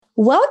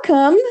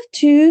Welcome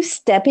to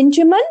Step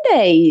into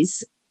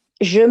Mondays.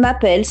 Je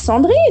m'appelle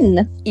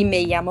Sandrine. Y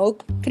me llamo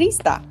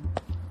Krista.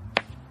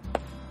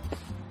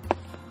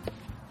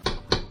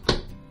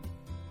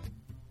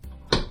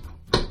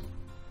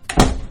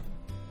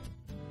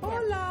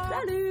 Hola.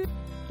 Salut.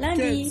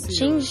 Lundi.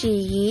 星期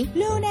一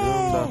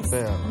Lunes.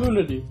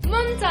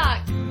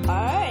 Montag. All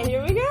right,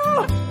 here we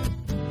go.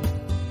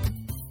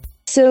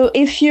 So,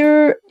 if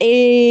you're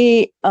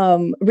a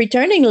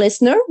returning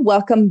listener,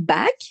 welcome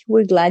back.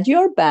 We're glad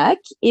you're back.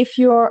 If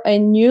you're a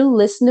new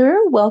listener,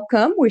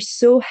 welcome. We're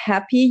so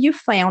happy you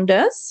found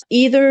us.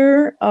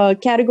 Either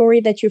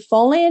category that you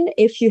fall in.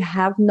 If you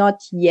have not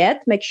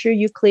yet, make sure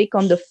you click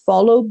on the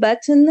follow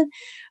button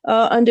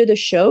under the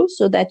show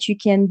so that you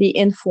can be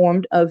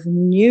informed of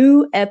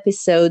new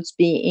episodes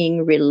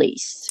being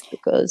released,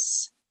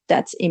 because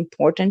that's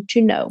important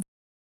to know.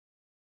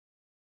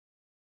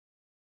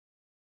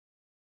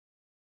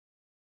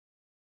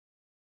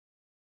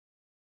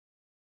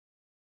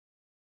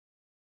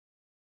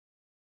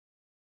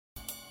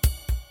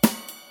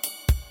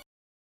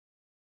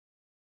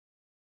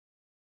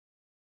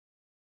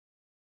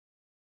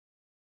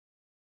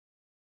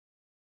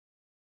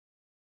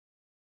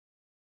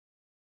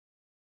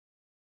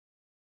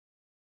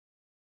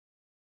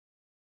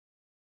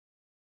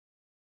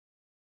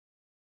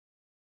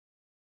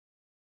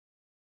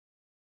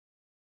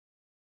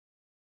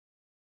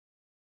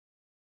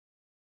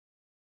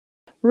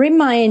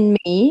 Remind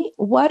me,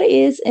 what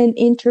is an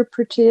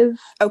interpretive?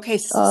 Okay,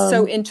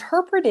 so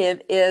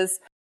interpretive is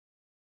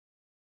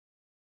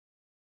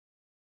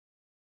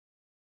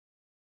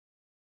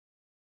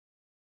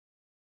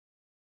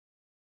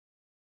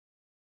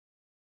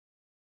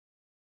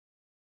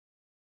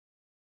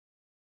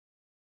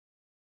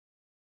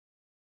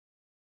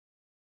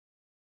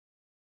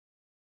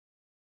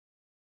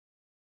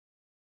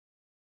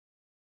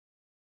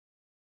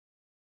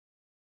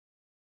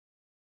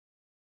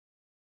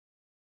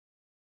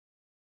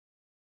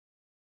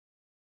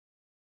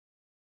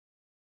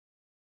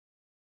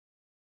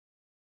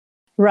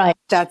Right.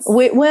 that's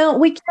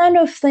We kind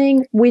of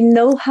think we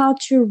know how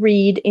to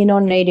read in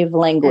our native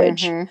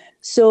language.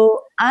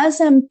 So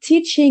as I'm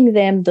teaching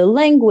them the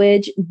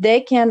language, they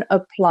can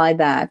apply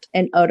that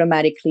and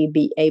automatically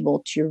be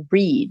able to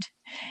read.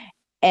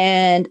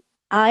 And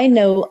I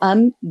know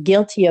I'm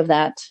guilty of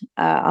that.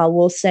 I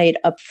will say it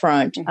up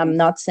front. I'm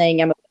not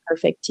saying I'm a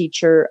perfect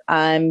teacher.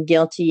 I'm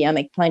guilty. I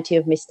make plenty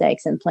of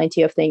mistakes and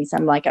plenty of things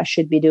I'm like I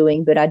should be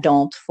doing, but I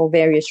don't for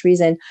various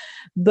reasons.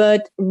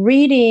 But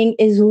reading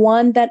is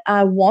one that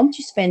I want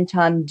to spend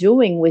time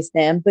doing with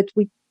them, but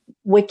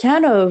we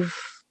kind of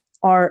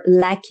are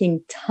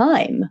lacking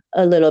time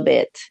a little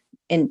bit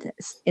in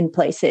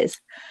places.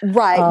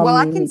 right. Well,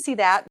 I can see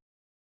that.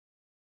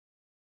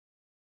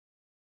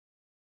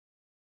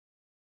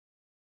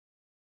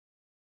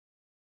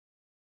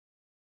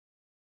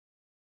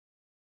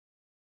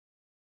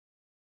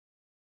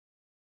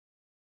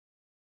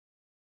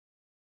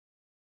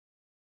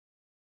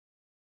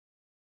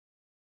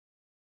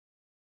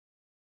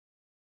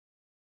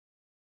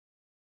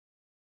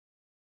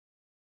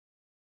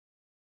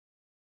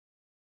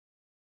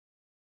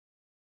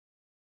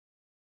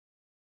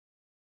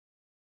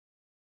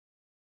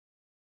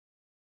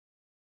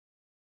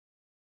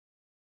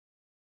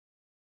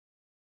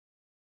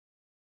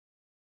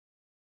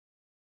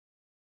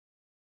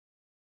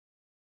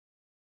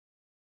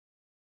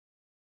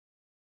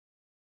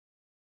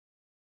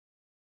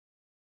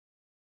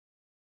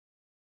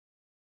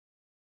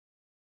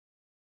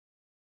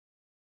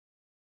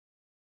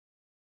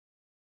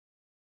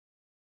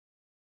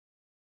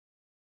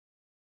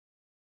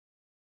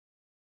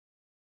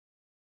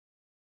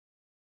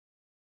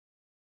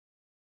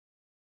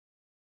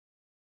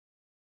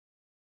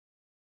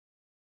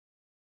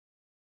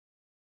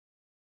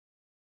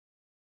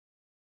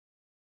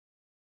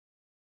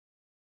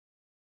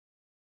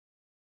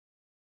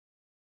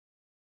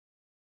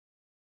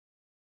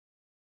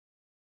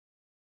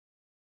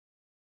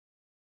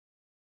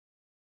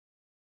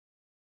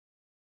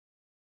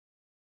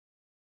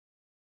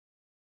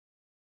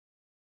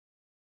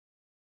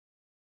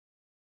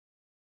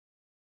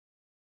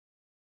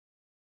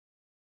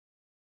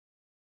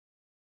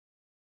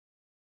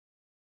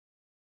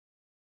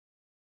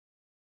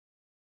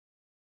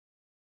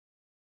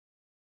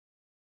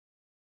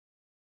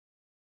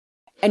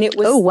 And it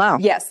was, Oh, wow.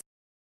 yes.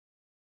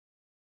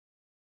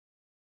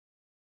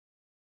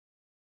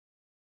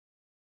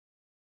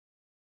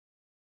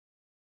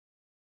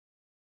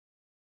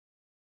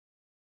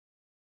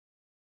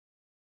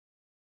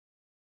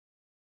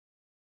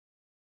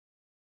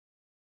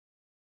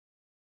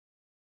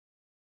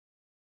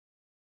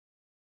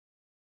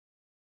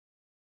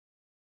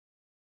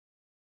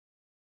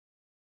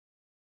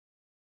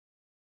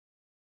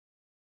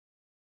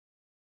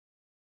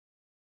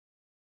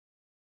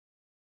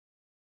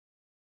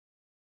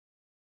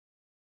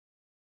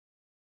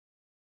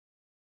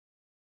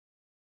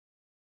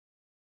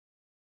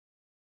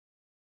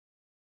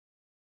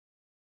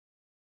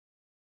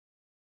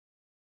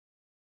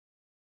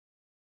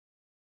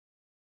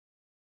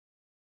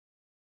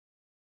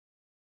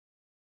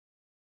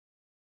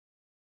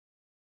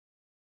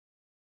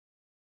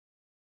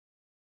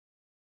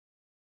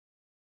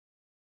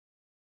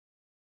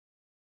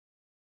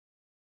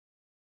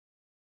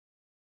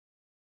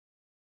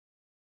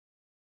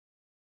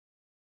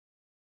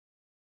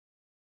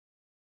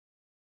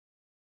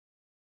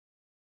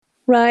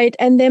 Right.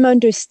 And them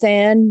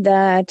understand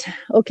that,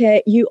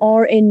 okay, you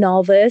are a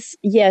novice.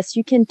 Yes,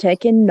 you can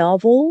take a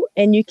novel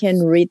and you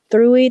can read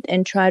through it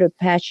and try to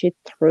patch it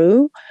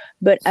through.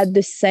 But at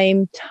the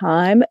same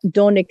time,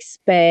 don't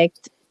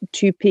expect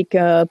to pick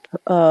up,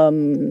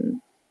 I'm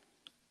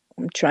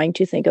trying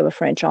to think of a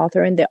French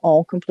author and they're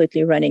all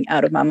completely running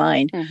out of my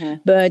mind.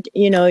 But,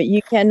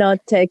 you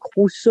cannot take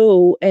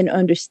Rousseau and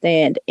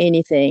understand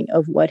anything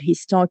of what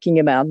he's talking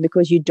about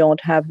because you don't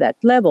have that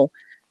level.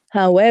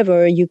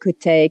 However, you could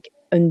take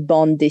a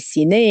bande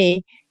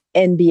dessinée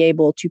and be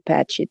able to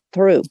patch it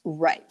through.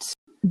 Right.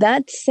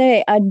 That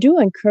said, I do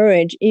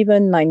encourage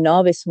even my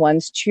novice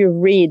ones to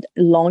read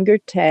longer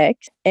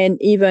text and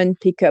even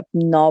pick up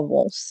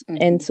novels.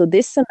 And so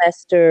this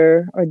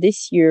semester or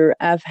this year,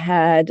 I've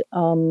had,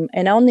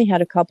 and I only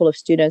had a couple of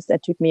students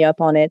that took me up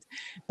on it,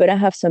 but I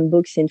have some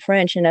books in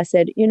French. And I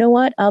said, you know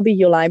what? I'll be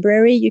your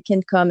library. You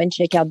can come and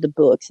check out the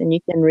books and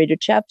you can read a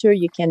chapter,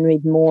 you can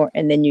read more,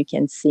 and then you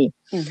can see.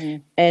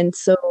 And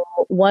so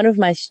one of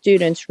my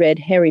students read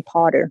Harry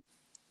Potter.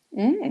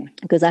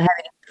 Because I have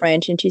it in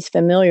French and she's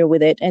familiar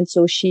with it. And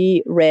so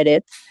she read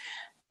it.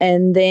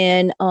 And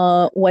then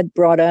what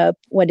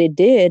it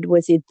did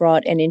was it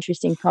brought an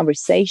interesting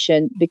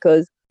conversation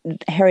because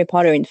Harry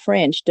Potter in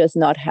French does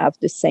not have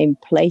the same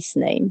place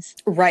names.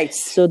 Right.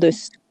 So the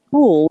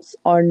schools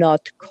are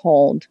not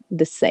called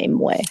the same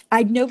way.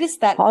 I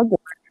noticed that. Hogwarts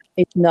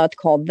is not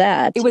called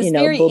that. It was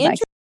very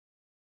interesting.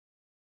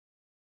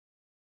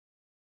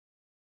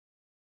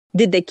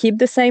 Did they keep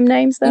the same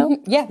names though?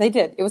 Yeah, they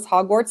did. It was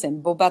Hogwarts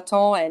and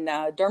Beauxbaton and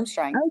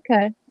Durmstrang.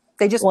 Okay.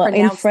 They just in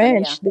pronounced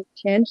French, them,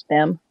 they changed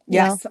them.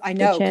 Yes, Yeah, I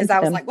know, because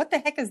I was like, what the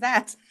heck is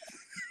that?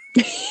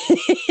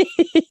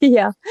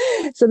 Yeah.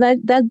 So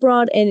that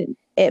brought in,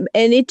 and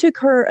it took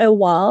her a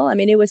while. I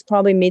mean, it was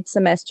probably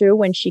mid-semester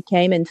when she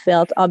came and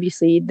felt,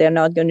 obviously, they're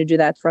not going to do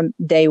that from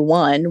day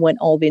one when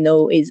all they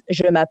know is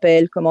je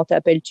m'appelle, comment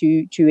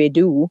t'appelles-tu, tu es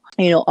d'où?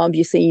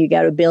 Obviously, you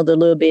got to build a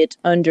little bit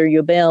under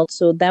your belt.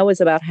 So that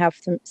was about half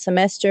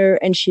semester,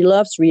 and she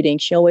loves reading.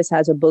 She always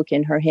has a book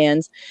in her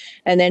hands,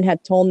 and then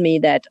had told me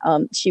that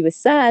she was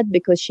sad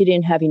because she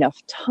didn't have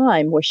enough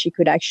time where she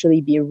could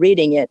actually be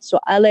reading it. So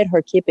I let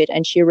her keep it,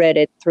 and she read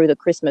it through the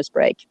Christmas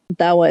break.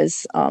 That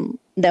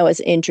was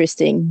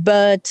interesting.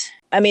 But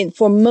I mean,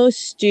 for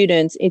most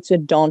students, it's a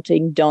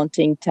daunting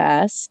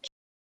task.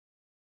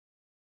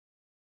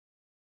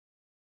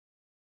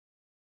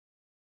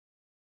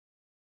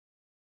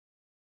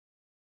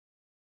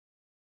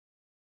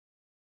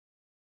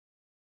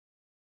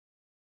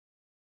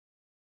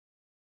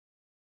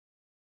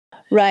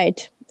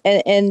 Right.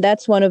 And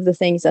that's one of the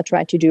things I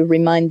try to do,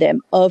 remind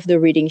them of the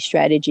reading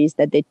strategies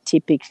that they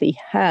typically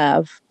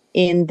have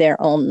in their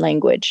own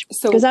language.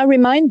 Because I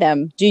remind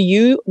them, do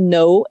you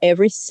know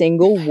every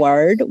single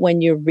word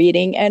when you're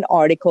reading an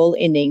article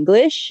in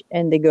English?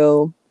 And they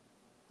go,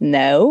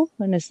 no.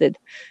 And I said,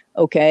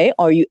 okay,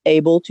 are you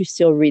able to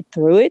still read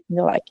through it? And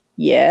they're like,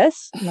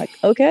 yes. I'm like,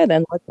 okay,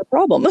 then what's the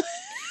problem?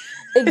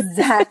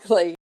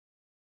 Exactly.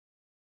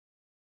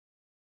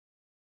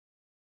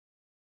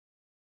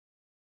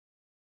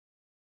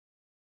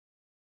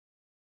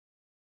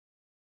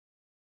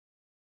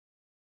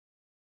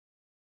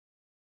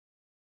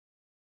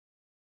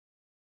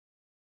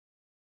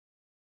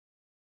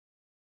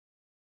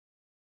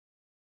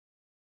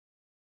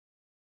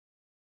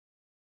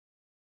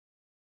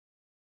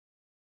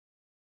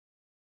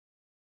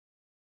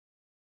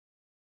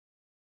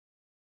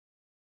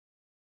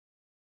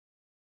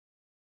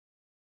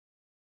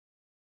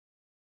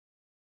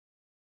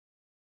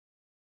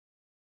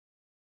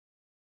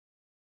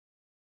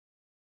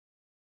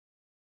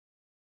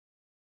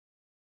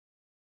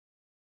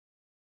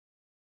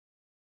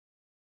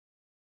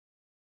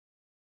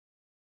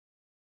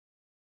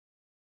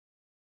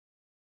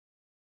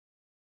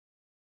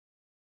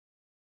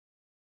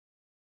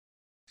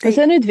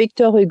 Wasn't it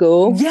Victor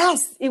Hugo?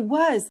 Yes, it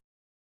was.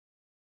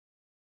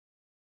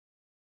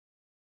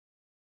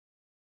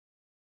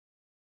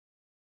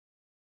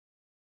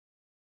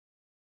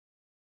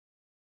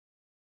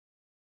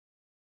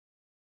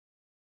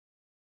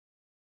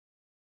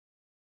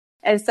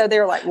 And so they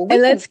were like, well,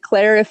 let's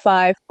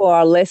clarify for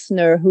our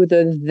listener who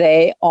the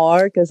they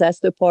are, because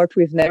that's the part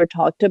we've never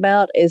talked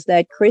about, is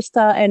that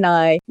Krista and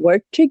I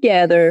worked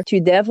together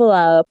to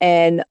develop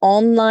an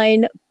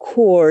online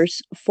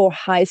course for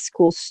high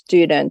school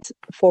students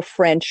for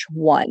French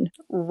 1.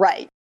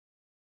 Right.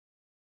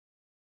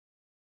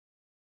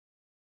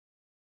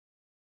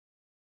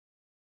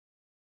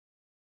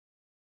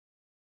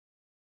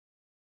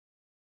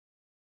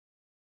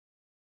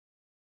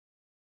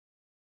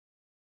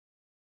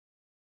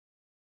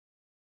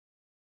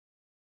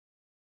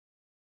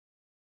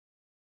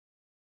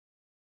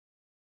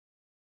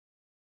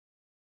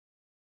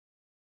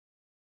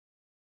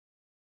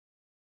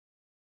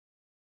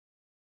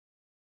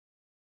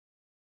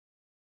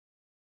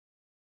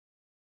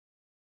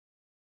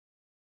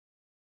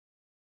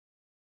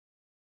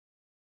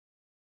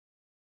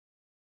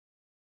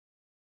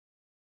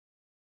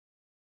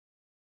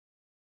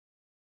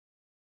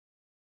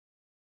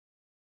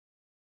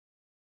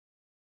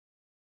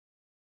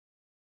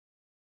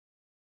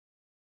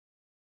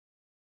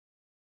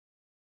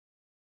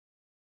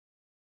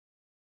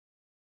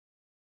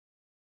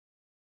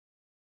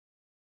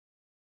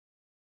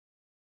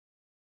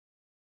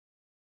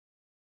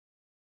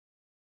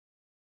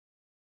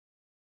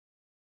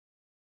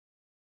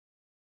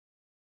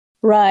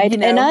 Right. You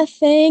know? And I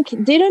think,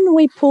 didn't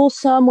we pull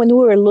some when we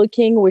were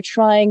looking,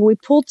 we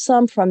pulled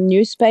some from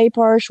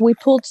newspapers, we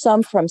pulled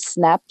some from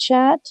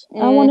Snapchat,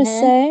 I want to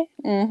say,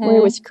 where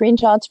it was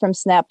screenshots from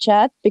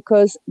Snapchat,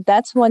 because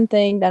that's one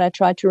thing that I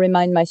try to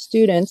remind my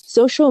students.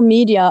 Social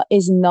media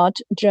is not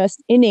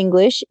just in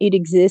English. It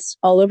exists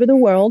all over the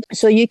world.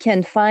 So you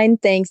can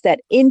find things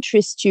that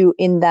interest you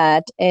in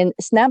that. And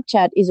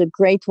Snapchat is a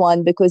great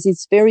one because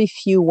it's very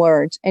few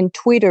words, and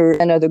Twitter,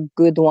 another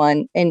good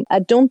one. And I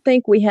don't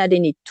think we had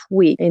any tweet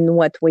in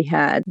what we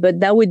had, but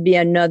that would be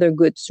another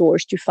good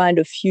source to find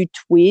a few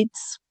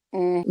tweets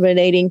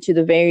relating to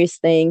the various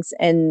things,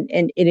 and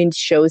it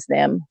shows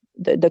them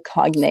the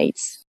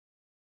cognates.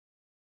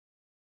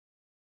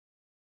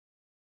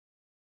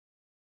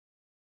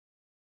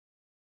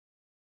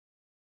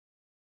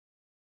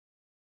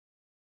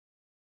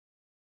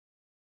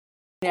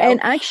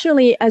 And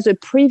actually, as a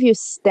previous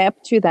step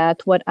to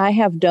that, what I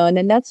have done,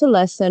 and that's a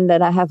lesson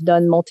that I have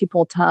done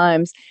multiple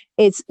times,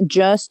 it's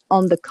just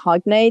on the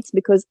cognates,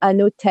 because I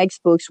know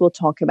textbooks will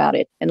talk about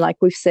it. And like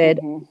we've said,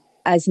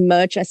 as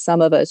much as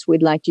some of us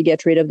would like to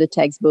get rid of the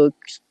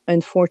textbooks,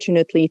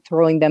 unfortunately,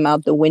 throwing them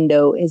out the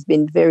window has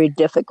been very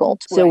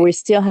difficult. So we're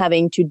still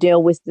having to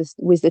deal with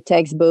the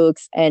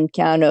textbooks and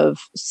kind of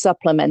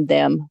supplement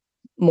them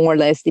more or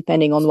less,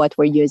 depending on what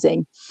we're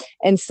using.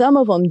 And some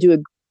of them do a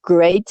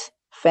great,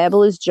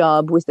 fabulous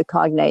job with the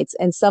cognates,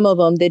 and some of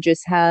them, they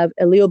just have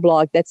a little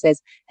block that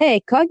says,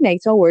 hey,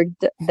 cognates are words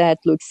that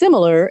look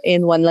similar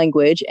in one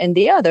language and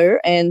the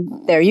other, and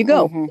there you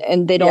go.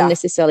 And they don't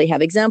necessarily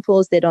have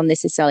examples, they don't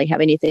necessarily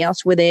have anything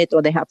else with it,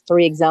 or they have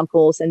 3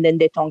 examples, and then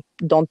they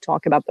don't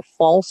talk about the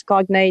false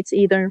cognates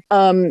either.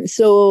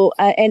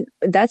 And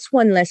that's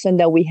one lesson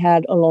that we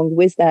had along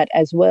with that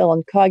as well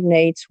on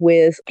cognates,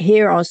 with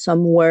here are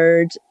some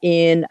words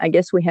in, I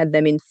guess we had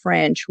them in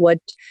French. What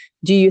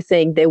do you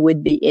think they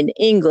would be in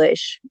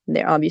English?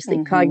 They're obviously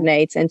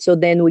cognates. And so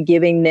then we're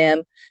giving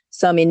them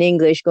some in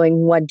English,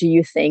 going, what do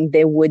you think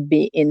they would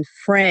be in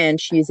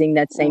French, using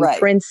that same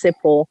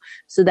principle?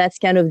 So that's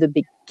kind of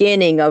the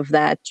beginning of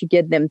that, to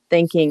get them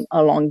thinking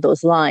along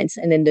those lines.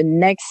 And then the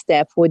next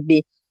step would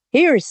be,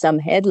 here are some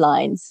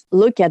headlines,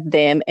 look at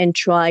them and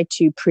try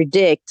to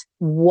predict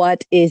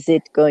what is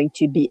it going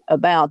to be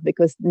about,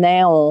 because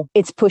now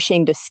it's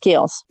pushing the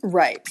skills.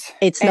 Right.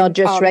 It's not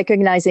just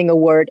recognizing a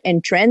word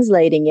and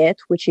translating it,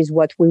 which is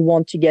what we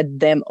want to get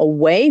them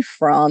away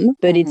from,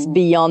 but it's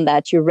beyond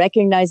that. You're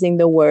recognizing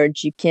the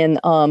words, you can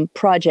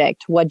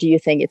project, what do you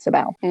think it's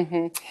about?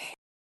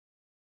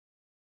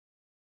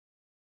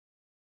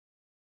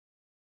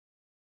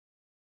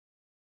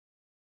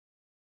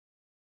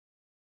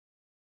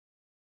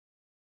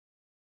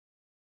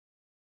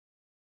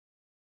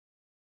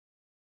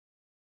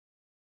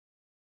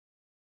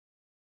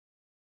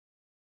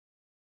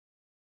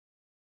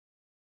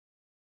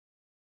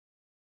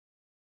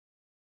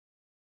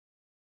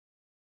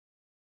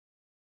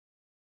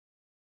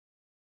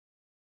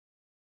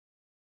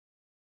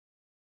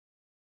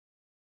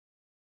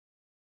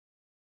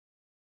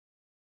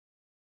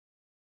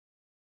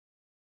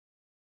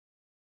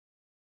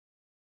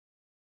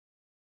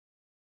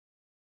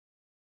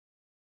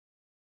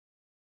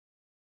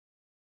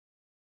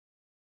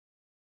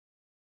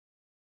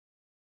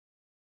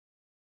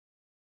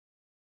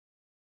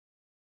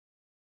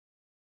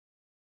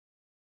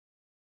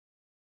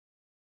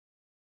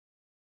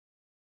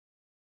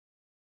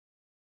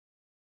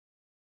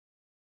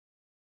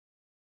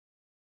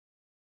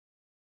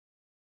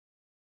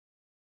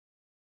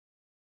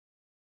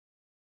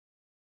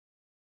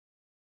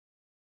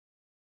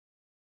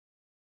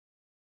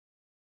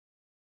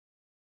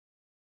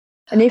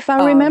 And if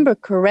I remember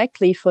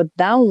correctly, for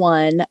that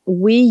one,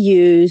 we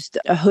used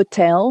a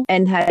hotel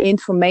and had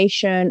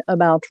information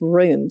about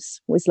rooms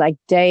with like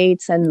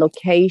dates and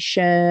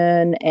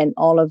location and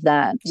all of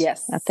that.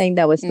 Yes. I think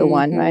that was the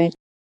one, right?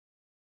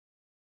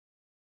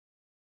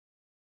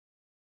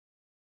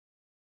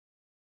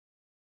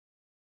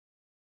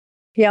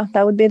 Yeah,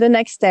 that would be the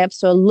next step.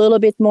 So a little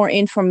bit more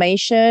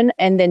information,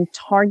 and then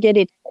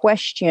targeted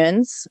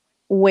questions,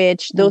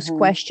 which those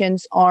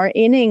questions are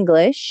in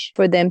English,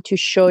 for them to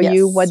show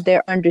you what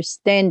they're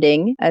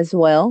understanding as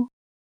well.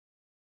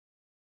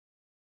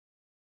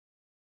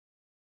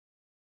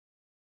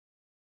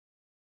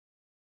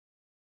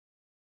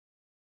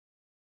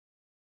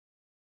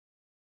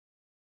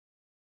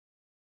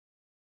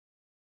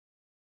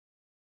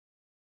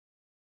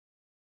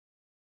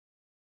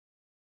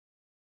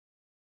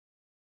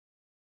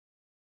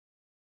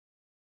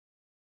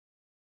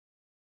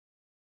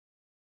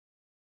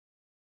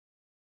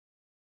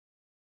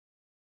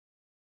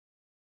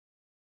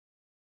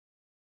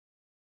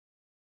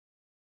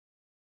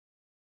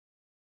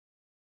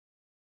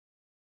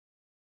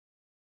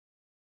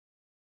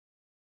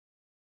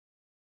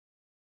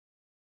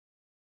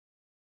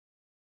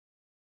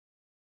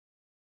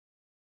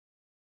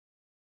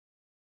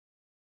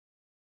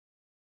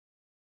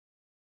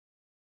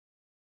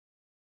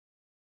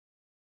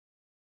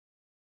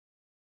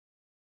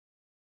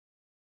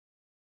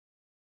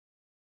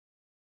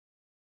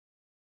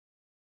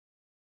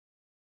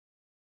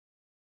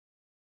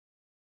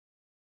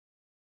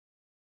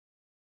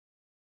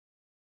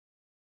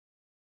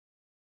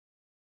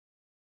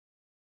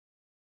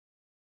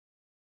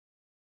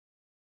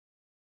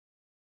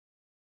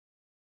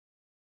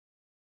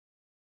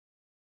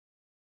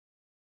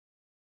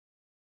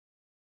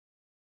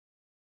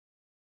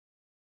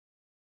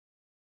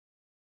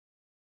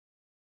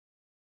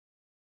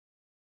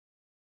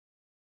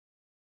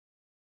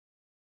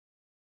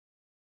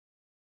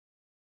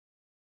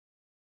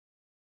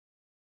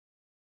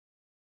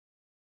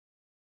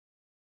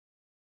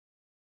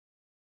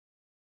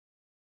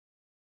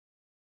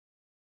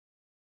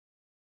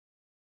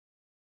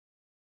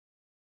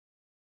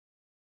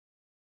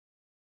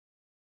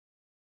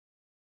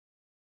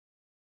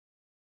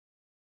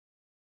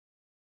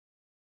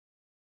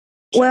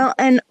 Well,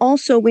 and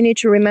also we need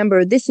to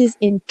remember this is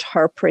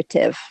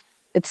interpretive.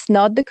 It's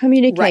not the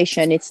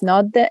communication. Right. It's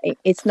not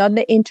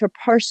the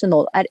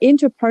interpersonal. At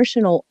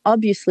interpersonal,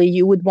 obviously,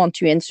 you would want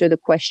to answer the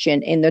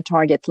question in the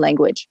target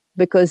language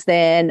because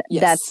then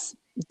it's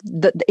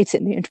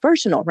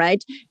interpersonal,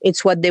 right?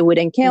 It's what they would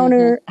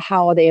encounter.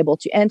 How are they able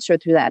to answer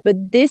to that?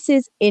 But this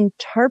is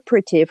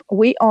interpretive.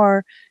 We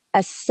are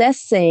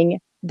assessing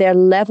their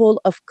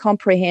level of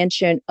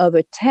comprehension of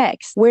a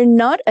text. We're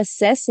not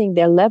assessing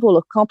their level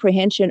of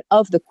comprehension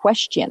of the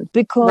question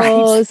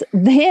because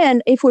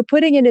then if we're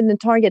putting it in the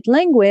target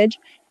language,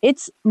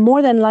 it's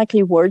more than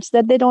likely words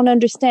that they don't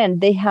understand.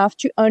 They have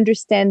to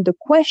understand the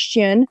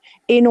question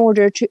in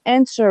order to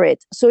answer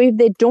it. So if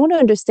they don't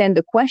understand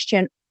the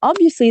question,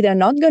 obviously they're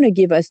not going to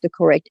give us the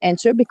correct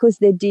answer because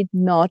they did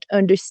not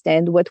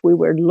understand what we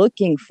were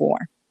looking for.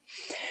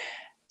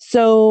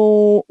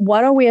 So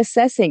what are we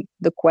assessing?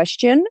 The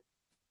question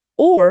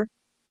or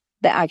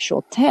the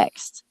actual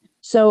text.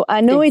 So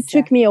I know It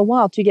took me a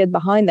while to get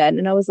behind that.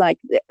 And I was like,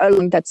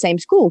 in that same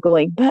school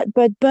going,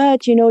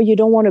 but, you know, you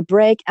don't want to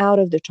break out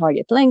of the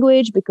target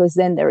language because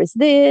then there is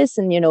this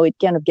and, you know, it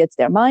kind of gets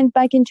their mind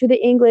back into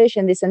the English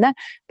and this and that.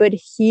 But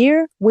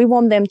here we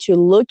want them to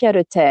look at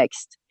a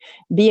text,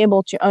 be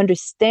able to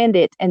understand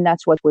it. And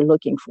that's what we're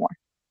looking for.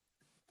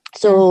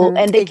 So,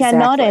 and they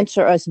cannot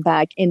answer us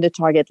back in the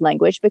target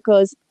language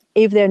because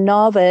if they're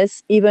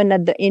novice, even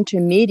at the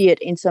intermediate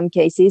in some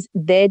cases,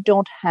 they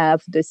don't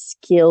have the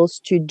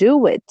skills to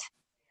do it.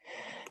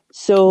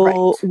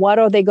 So what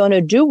are they going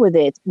to do with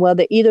it? Well,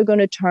 they're either going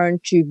to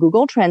turn to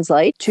Google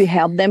Translate to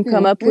help them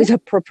come up with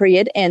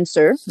appropriate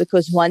answer,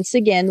 because once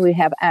again, we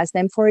have asked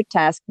them for a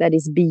task that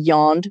is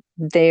beyond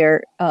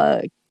their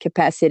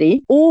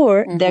capacity,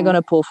 or they're going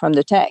to pull from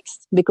the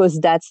text because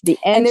that's the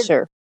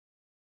answer.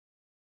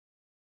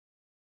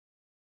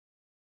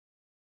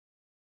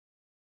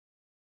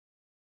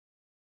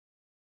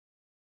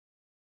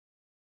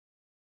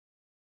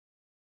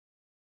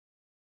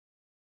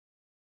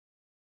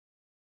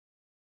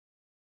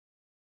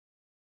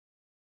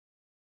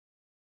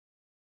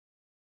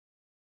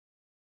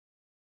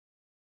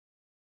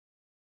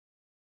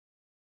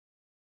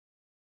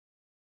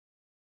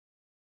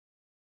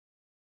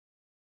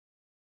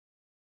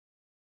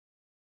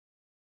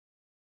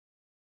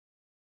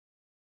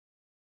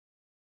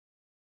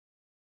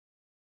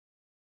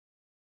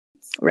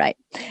 Right.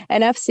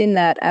 And I've seen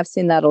that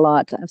a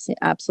lot.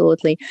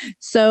 Absolutely.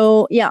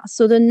 So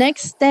so the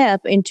next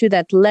step into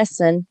that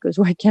lesson, because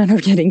we're kind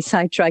of getting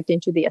sidetracked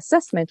into the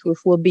assessment, which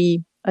will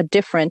be a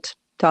different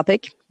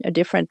topic, a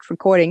different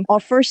recording. Our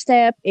first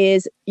step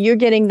is you're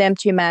getting them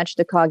to match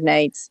the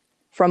cognates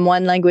from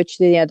one language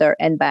to the other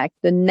and back.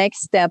 The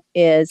next step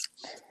is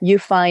you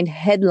find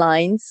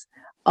headlines,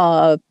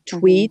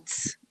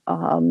 tweets,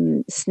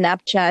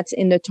 Snapchats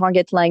in the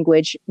target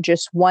language,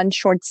 just one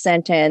short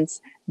sentence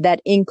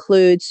that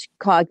includes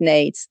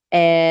cognates,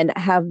 and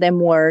have them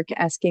work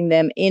asking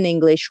them in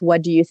English,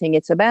 what do you think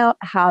it's about?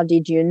 How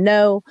did you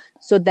know?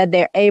 So that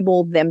they're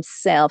able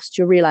themselves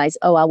to realize,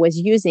 oh, I was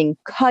using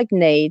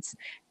cognates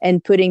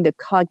and putting the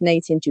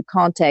cognates into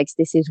context.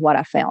 This is what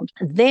I found.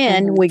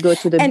 Then we go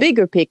to the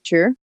bigger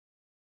picture.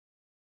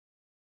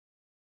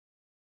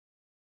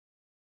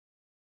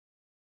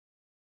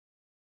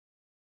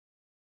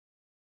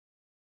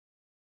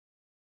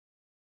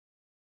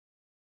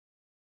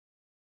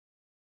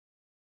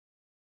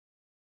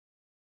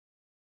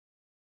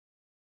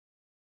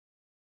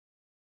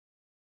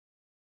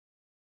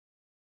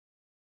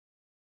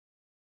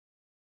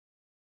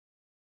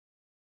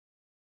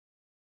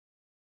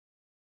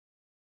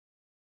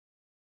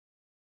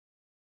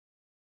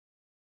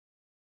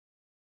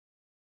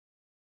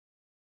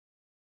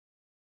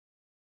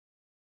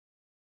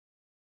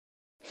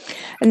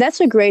 And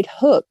that's a great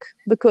hook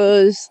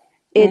because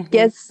it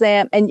gets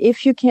them, and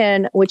if you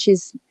can, which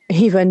is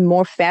even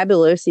more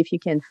fabulous if you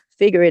can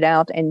figure it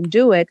out and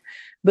do it,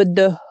 but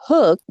the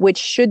hook, which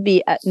should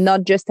be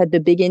not just at the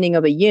beginning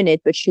of a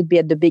unit, but should be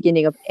at the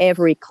beginning of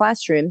every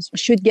classroom,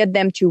 should get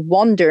them to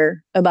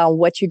wonder about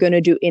what you're going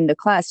to do in the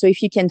class. So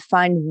if you can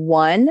find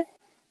one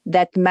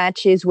that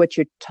matches what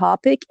your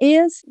topic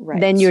is,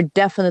 then you're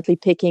definitely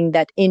picking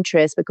that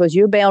interest, because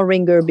your bell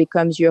ringer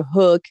becomes your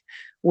hook,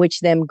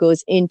 which then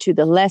goes into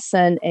the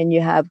lesson, and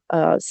you have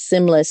a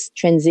seamless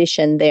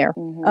transition there.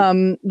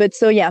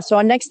 So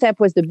our next step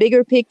was the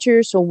bigger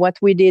picture. So what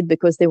we did,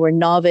 because they were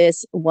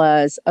novice,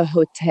 was a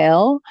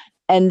hotel.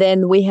 And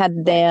then we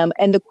had them,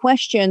 and the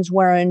questions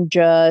weren't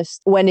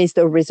just when is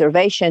the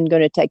reservation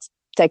going to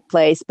take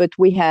place, but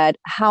we had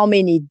how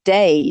many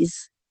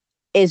days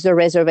is the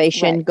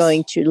reservation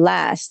going to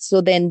last? So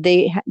then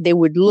they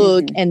would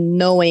look, and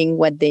knowing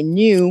what they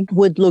knew,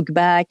 would look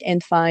back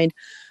and find,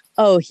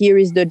 oh, here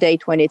is the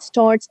date when it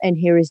starts, and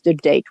here is the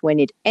date when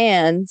it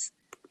ends.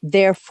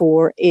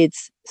 Therefore,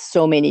 it's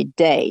so many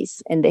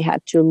days. And they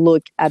had to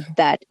look at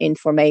that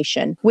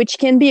information, which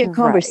can be a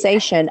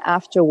conversation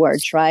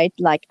afterwards, right?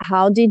 Like,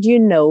 how did you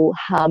know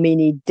how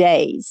many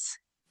days?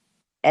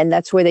 And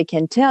that's where they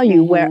can tell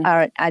you where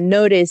I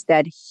noticed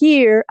that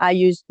here I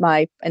used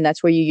and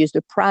that's where you use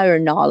the prior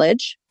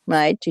knowledge,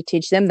 right? To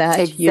teach them that.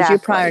 Exactly. Use your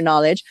prior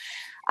knowledge.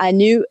 I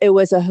knew it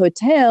was a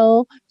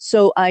hotel,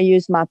 so I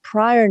used my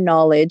prior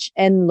knowledge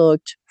and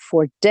looked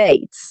for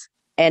dates.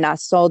 And I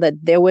saw that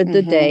there were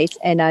the dates,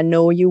 and I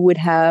know you would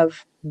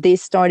have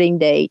this starting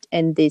date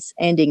and this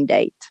ending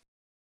date.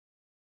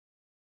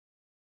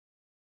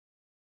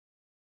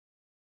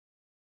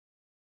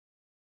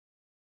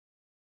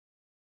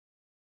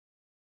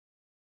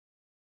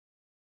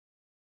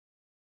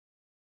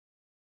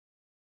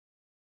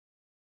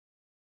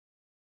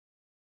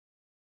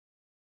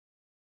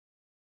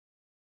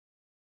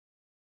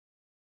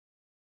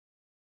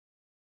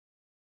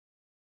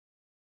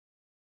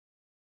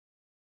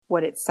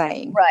 What it's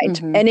saying.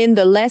 Right. And in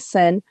the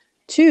lesson,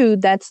 too,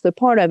 that's the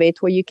part of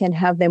it where you can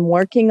have them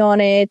working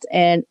on it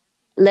and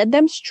let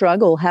them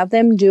struggle, have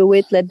them do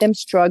it, let them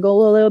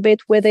struggle a little bit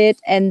with it.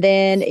 And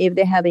then if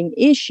they're having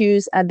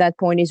issues, at that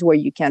point is where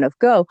you kind of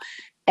go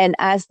and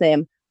ask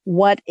them,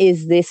 what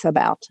is this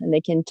about? And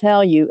they can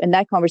tell you, and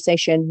that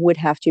conversation would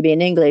have to be in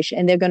English.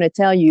 And they're going to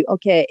tell you,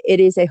 okay, it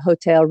is a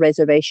hotel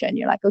reservation.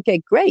 You're like,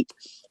 okay, great.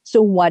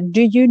 So what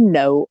do you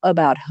know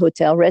about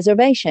hotel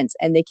reservations?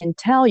 And they can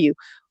tell you,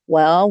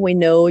 well, we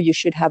know you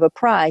should have a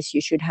price, you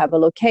should have a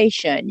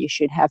location, you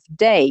should have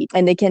date,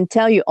 and they can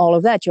tell you all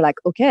of that. You're like,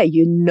 okay,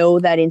 you know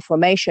that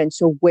information.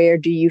 So where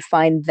do you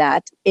find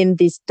that in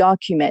this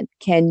document?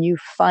 Can you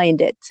find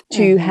it?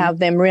 To have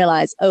them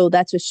realize, oh,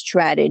 that's a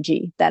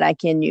strategy that I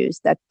can use,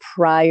 that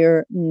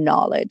prior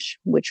knowledge,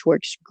 which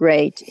works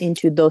great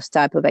into those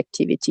type of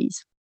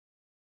activities.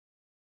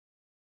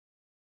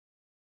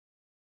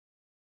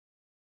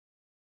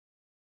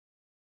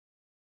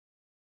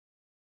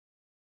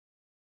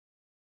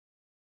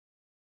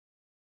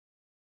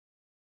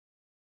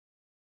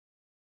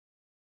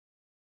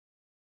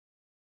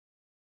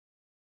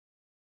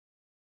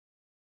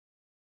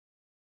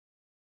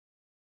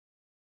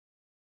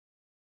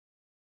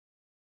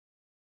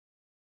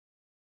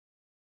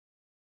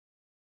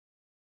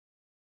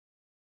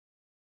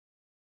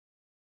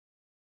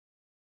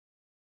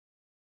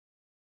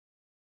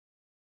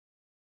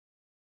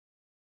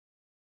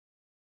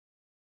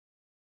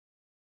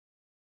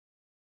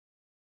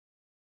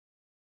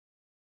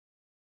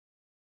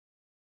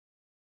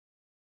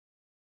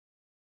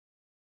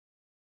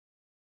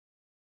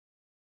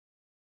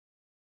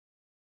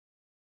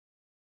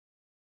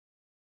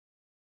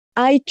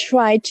 I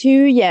try to,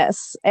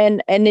 yes.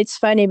 And it's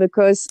funny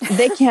because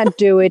they can't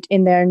do it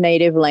in their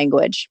native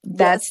language.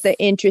 That's the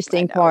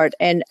interesting part.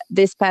 And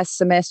this past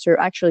semester,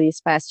 actually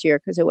this past year,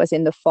 because it was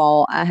in the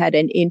fall, I had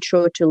an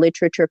intro to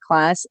literature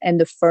class.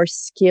 And the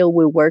first skill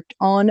we worked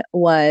on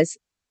was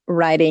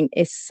writing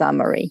a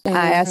summary.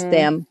 I asked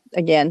them,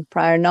 again,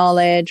 prior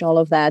knowledge, all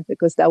of that,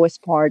 because that was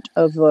part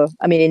of,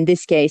 in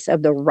this case,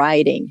 of the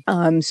writing.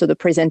 So the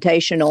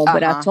presentational,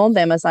 but I told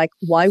them, I was like,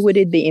 why would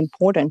it be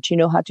important to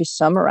know how to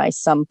summarize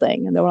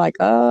something? And they were like,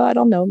 oh, I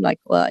don't know. I'm like,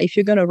 well, if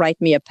you're going to write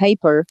me a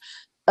paper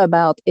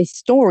about a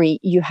story,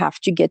 you have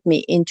to get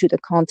me into the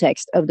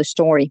context of the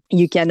story.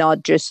 You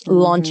cannot just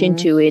launch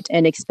into it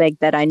and expect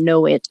that I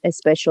know it,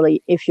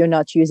 especially if you're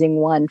not using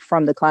one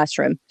from the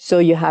classroom. So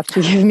you have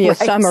to give me a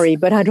summary,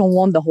 but I don't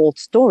want the whole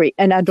story.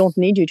 And I don't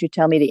need you to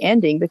tell me the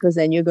ending because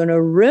then you're going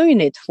to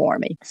ruin it for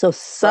me. So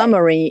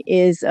summary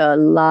is a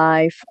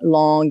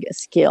lifelong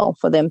skill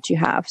for them to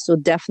have. So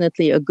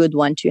definitely a good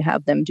one to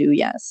have them do,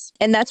 yes.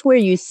 And that's where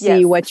you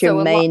see what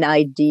your main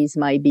ideas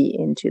might be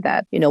into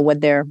that,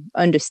 what their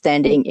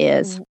understanding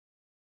is.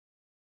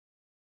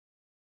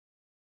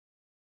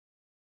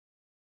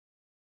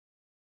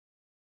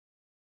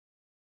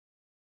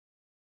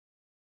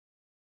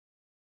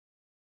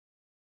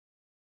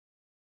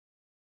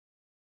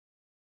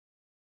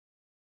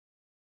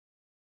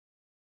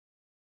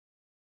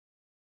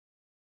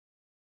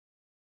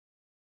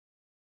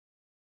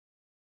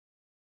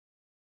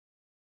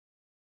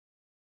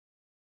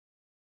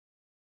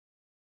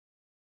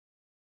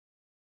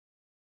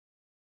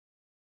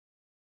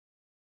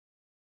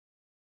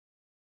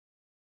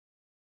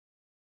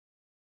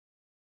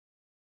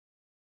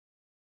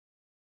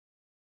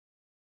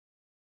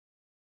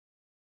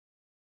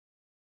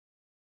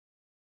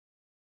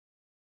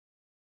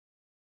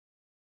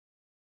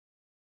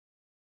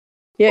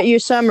 Yeah, your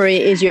summary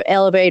is your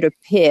elevator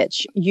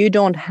pitch. You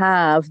don't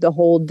have the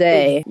whole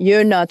day.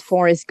 You're not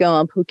Forrest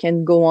Gump who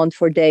can go on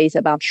for days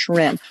about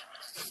shrimp.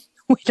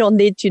 We don't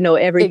need to know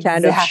every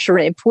kind of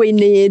shrimp. We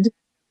need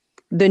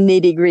the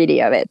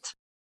nitty-gritty of it.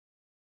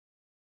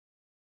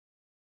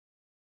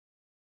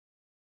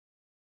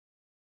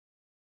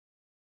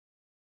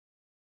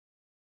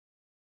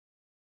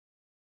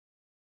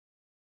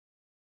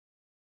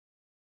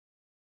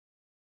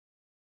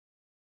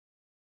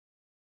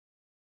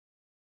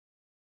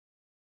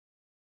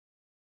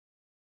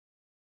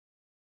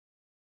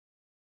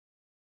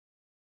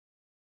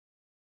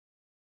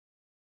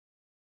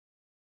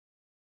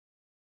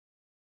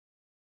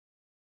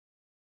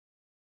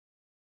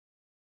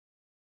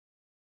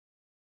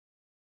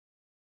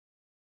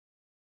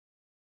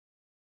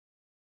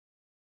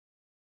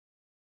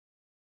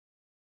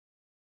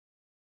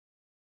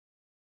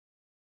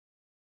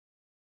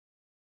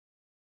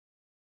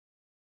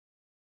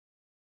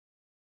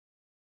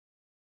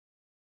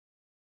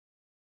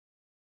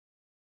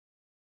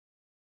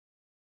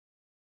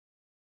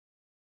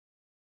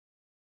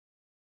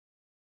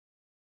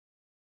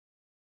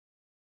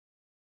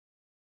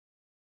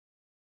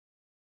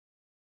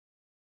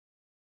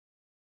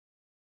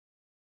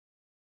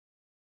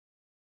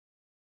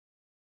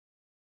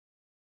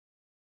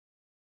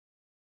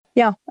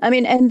 Yeah, I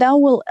mean, and that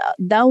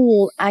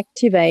will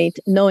activate,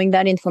 knowing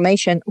that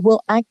information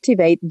will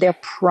activate their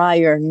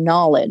prior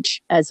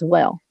knowledge as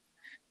well.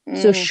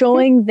 So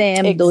showing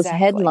them those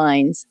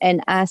headlines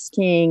and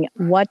asking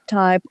what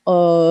type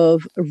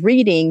of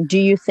reading do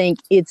you think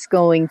it's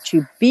going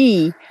to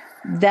be,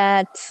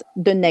 that's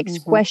the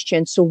next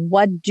question. So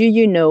what do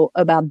you know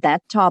about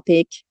that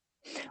topic?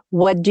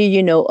 What do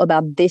you know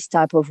about this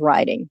type of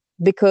writing?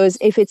 Because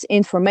if it's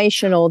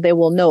informational, they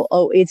will know,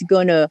 oh, it's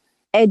going to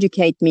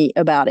educate me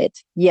about it.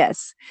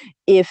 Yes.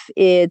 If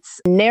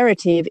it's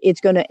narrative,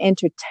 it's going to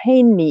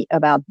entertain me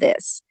about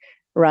this.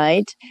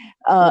 Right?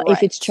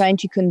 If it's trying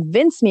to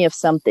convince me of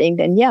something,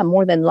 then yeah,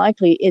 more than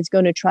likely it's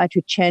going to try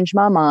to change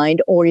my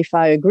mind. Or if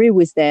I agree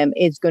with them,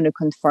 it's going to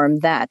confirm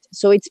that.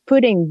 So it's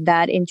putting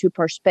that into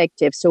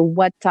perspective. So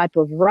what type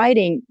of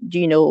writing do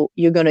you know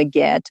you're going to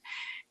get?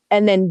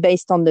 And then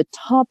based on the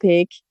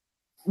topic,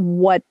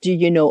 what do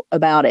you know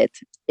about it?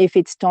 If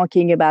it's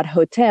talking about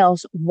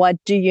hotels, what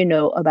do you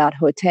know about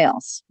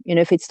hotels? You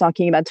know, if it's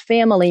talking about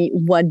family,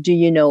 what do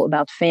you know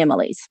about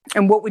families?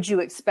 And what would you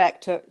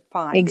expect to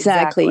find?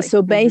 Exactly.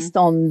 So based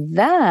on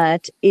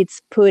that, it's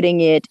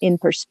putting it in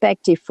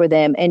perspective for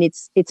them, and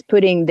it's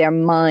putting their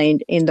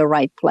mind in the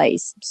right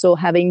place. So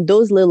having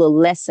those little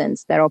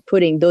lessons that are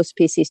putting those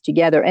pieces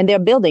together, and they're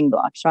building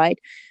blocks, right?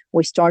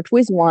 We start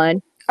with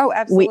one. Oh,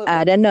 absolutely. We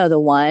add another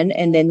one,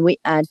 and then we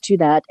add to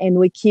that, and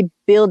we keep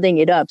building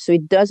it up. So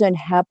it doesn't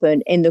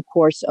happen in the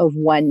course of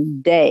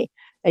one day.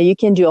 You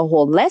can do a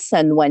whole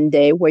lesson one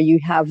day where you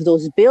have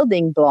those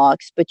building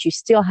blocks, but you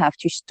still have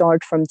to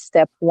start from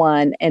step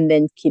one and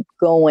then keep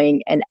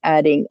going and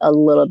adding a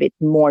little bit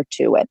more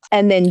to it,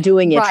 and then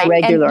doing it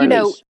regularly. And, you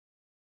know,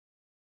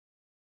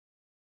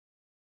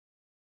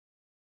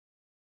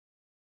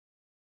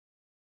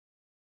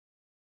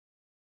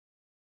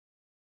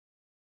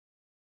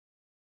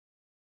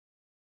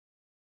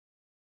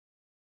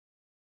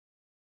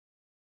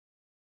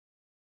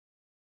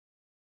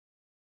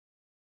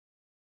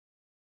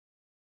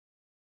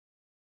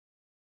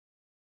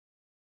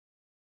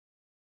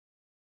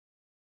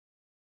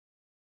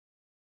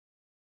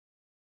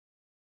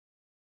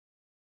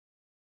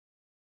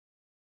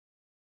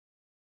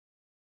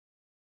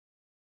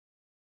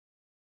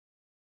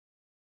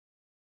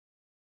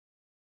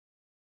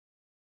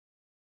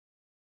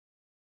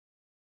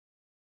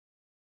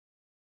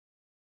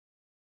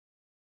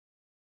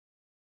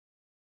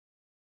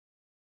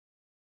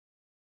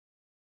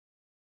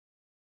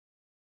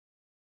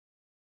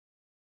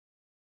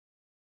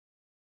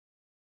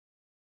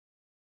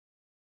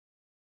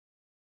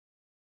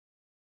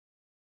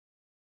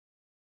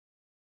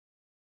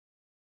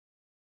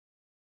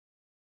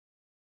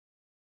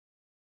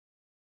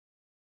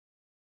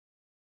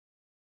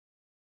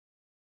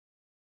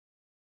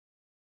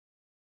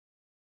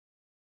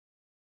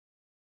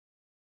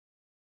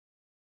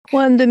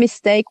 Well, the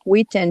mistake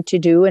we tend to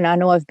do, and I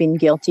know I've been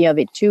guilty of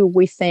it too,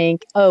 we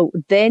think, oh,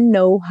 they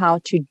know how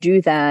to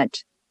do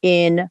that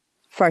in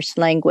first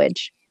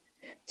language.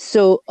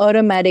 So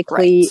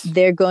automatically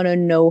they're going to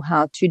know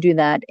how to do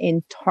that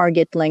in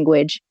target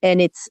language. And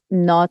it's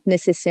not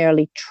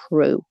necessarily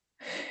true.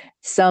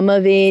 Some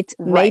of it,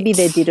 maybe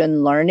they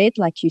didn't learn it,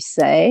 like you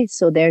say,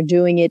 so they're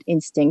doing it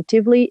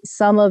instinctively.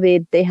 Some of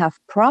it, they have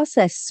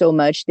processed so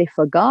much, they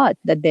forgot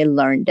that they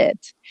learned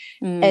it.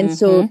 And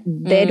so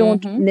they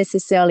don't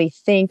necessarily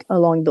think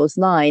along those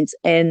lines,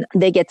 and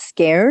they get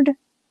scared.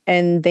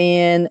 And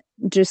then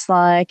just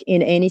like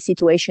in any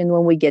situation,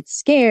 when we get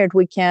scared,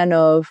 we kind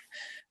of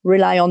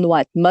rely on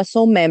what?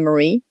 Muscle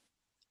memory,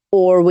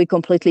 or we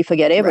completely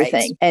forget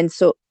everything. And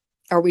so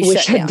or we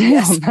shut down.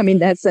 Yes. I mean,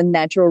 that's a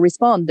natural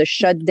response. The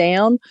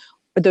shutdown,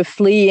 the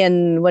flee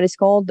and what is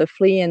called the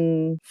flee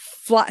and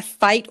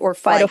fight or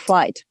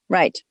flight.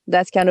 Right.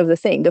 That's kind of the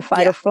thing, the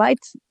fight or flight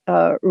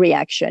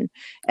reaction.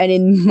 And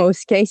in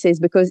most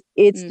cases, because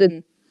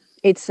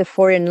it's a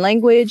foreign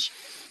language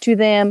to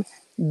them,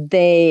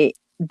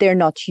 they're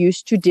not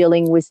used to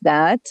dealing with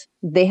that.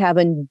 They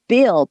haven't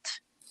built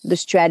the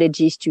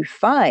strategies to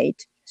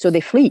fight, so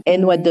they flee.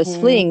 And what does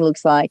fleeing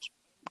looks like?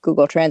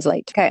 Google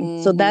Translate.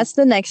 Okay, so that's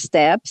the next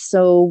step.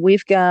 So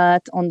we've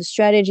got on the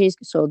strategies,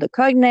 so the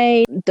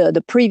cognate,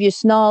 the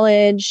previous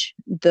knowledge,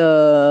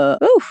 I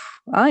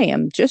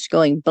am just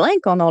going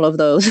blank on all of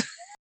those.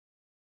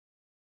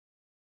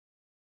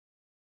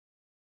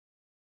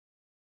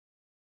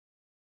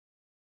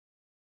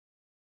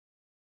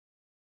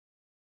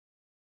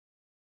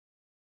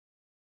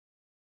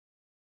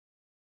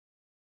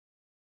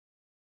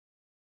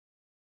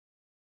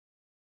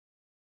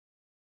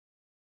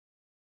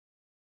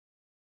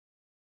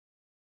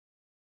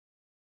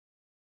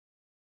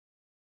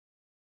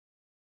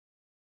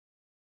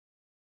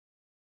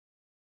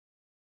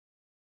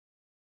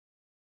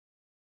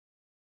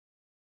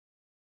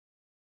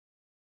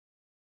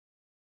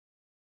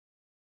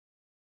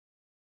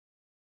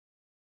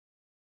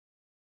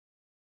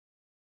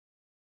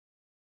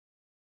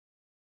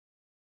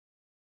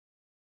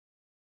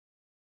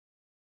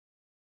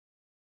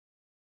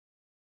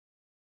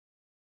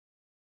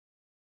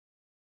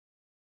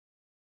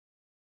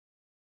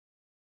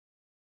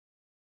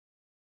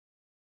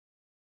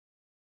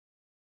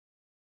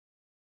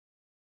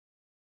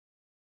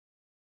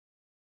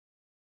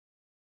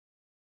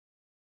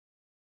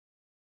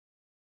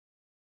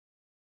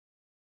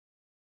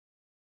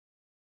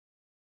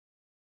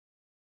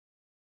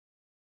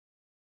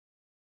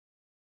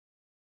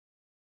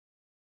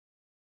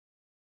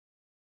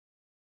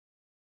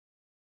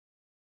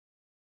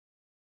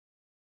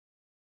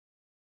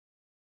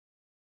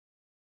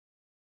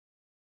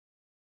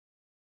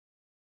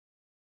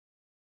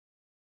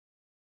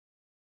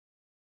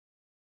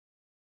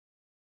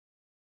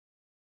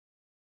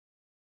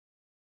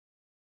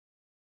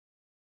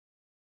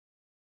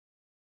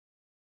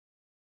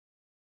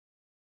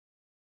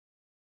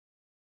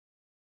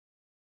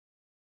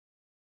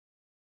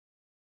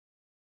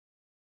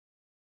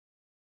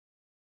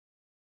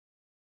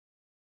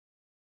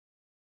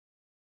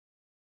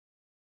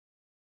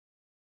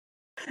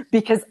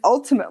 because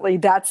ultimately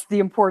that's the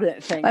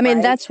important thing. I mean,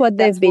 right? that's what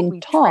they've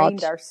been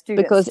taught, our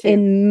students because to.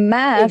 in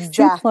math,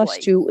 Exactly. 2 plus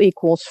 2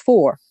 equals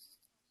 4,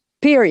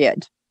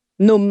 period.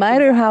 No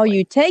matter how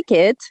you take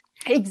it,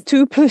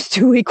 2 plus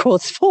 2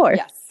 equals 4.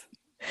 Yes.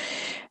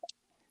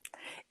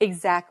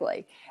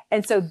 Exactly.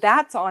 And so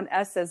that's on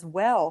us as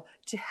well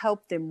to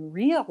help them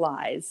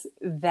realize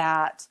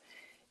that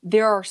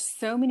there are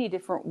so many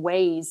different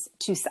ways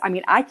to, I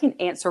mean, I can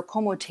answer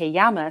como te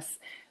llamas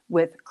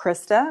with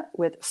Krista,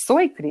 with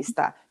soy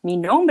Krista, mi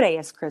nombre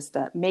es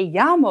Krista, me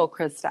llamo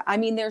Krista. I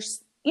mean,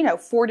 there's,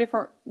 4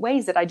 different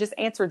ways that I just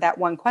answered that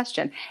one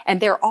question, and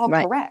they're all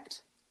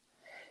correct.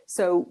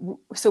 So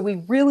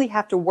we really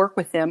have to work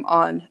with them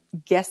on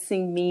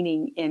guessing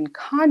meaning in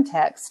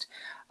context.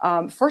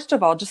 First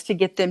of all, just to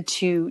get them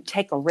to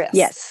take a risk.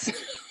 Yes.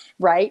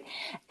 Right.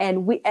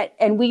 And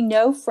we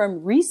know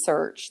from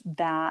research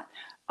that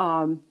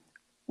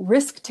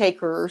risk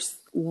takers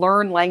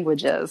learn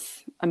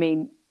languages. I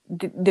mean,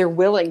 they're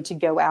willing to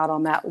go out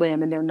on that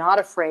limb, and they're not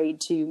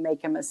afraid to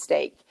make a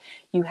mistake.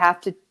 You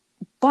have to,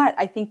 but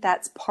I think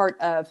that's part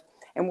of,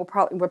 and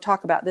we'll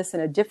talk about this in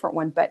a different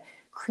one, but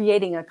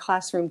creating a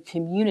classroom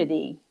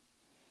community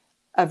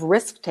of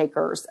risk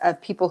takers, of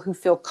people who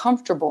feel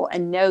comfortable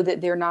and know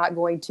that they're not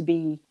going to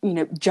be,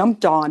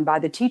 jumped on by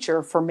the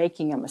teacher for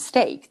making a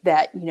mistake,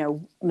 that,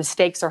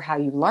 mistakes are how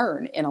you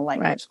learn in a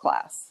language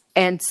class.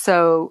 And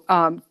so,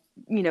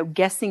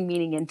 guessing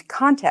meaning in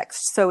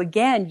context. So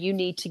again, you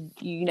need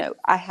to,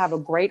 I have a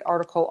great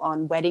article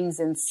on weddings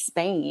in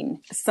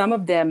Spain. Some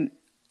of them,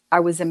 I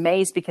was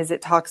amazed because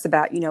it talks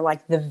about,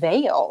 like the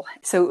veil.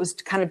 So it was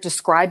kind of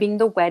describing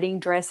the wedding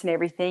dress and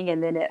everything.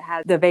 And then it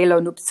had the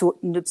velo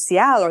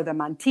nupcial or the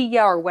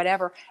mantilla or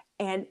whatever.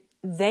 And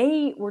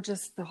they were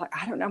just like,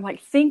 I don't know. I'm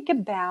like, think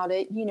about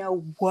it.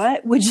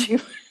 What would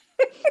you,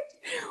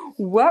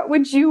 what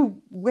would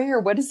you wear?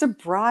 What does a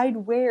bride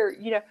wear?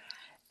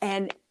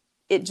 And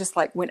it just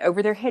like went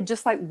over their head,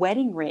 just like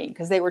wedding ring.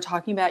 Because they were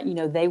talking about,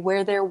 they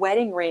wear their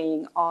wedding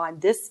ring on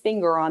this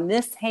finger, on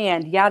this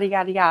hand, yada,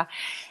 yada, yada.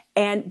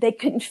 And they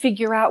couldn't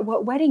figure out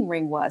what wedding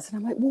ring was. And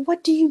I'm like, well,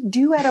 what do you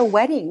do at a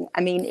wedding? I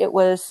mean, it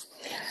was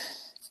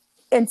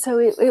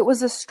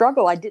a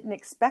struggle. I didn't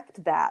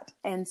expect that.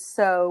 And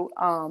so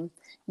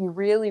you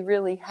really,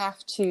 really have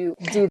to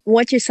do.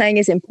 What you're saying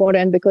is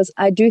important, because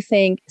I do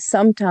think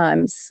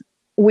sometimes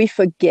we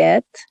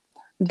forget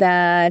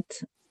that,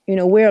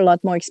 we're a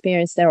lot more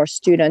experienced than our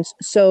students.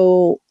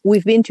 So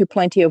we've been to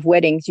plenty of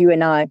weddings, you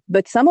and I,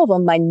 but some of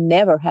them might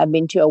never have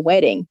been to a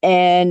wedding,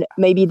 and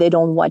maybe they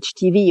don't watch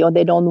TV or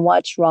they don't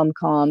watch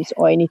rom-coms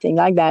or anything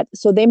like that.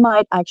 So they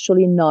might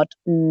actually not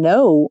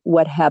know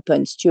what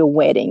happens to a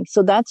wedding.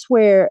 So that's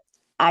where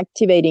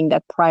activating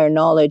that prior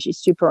knowledge is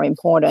super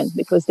important,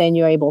 because then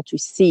you're able to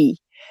see,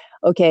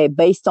 okay,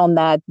 based on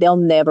that, they'll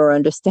never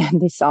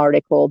understand this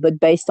article, but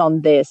based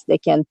on this, they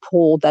can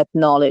pull that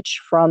knowledge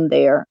from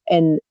there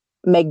and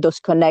make those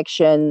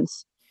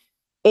connections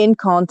in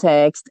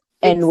context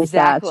and with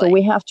that. So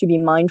we have to be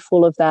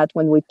mindful of that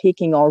when we're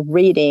picking or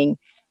reading,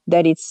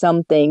 that it's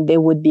something they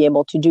would be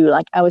able to do.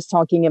 Like I was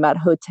talking about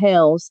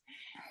hotels,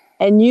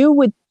 and you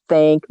would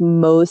think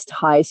most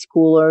high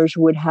schoolers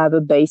would have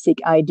a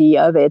basic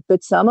idea of it,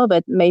 but some of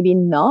it maybe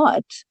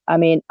not. I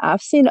mean,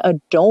 I've seen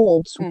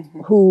adults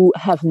who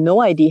have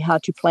no idea how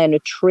to plan a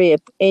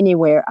trip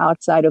anywhere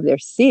outside of their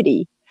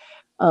city.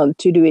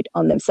 To do it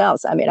on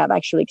themselves. I mean, I've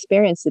actually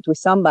experienced it with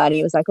somebody.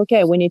 It was like,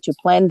 okay, we need to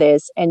plan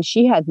this. And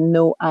she had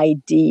no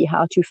idea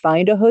how to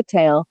find a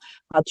hotel,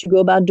 how to go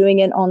about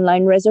doing an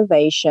online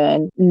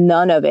reservation.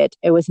 None of it.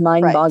 It was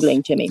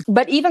mind-boggling to me.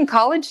 But even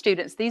college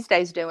students these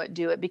days don't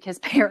do it because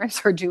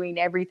parents are doing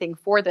everything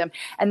for them.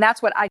 And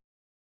that's what I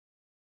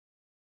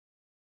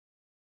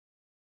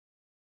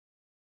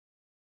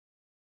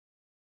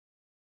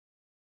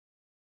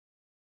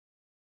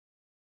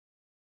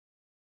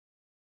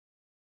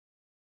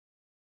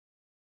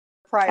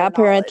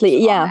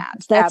apparently, yeah,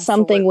 that's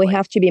something we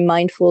have to be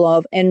mindful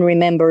of and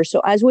remember. So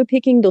as we're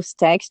picking those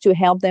texts to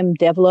help them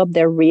develop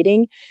their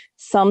reading,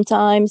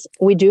 sometimes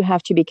we do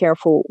have to be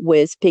careful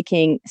with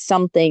picking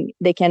something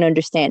they can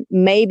understand.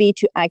 Maybe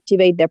to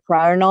activate their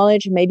prior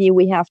knowledge, maybe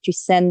we have to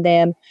send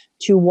them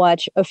to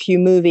watch a few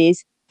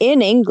movies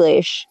in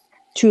English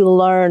to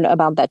learn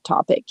about that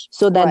topic,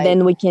 so that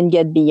then we can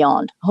get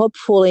beyond.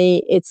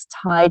 Hopefully it's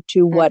tied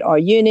to what our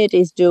unit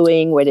is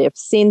doing, where they've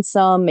seen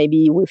some,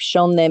 maybe we've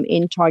shown them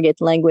in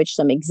target language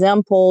some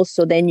examples,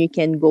 so then you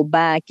can go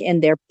back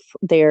and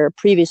their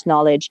previous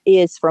knowledge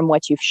is from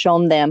what you've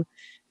shown them,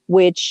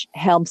 which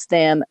helps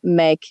them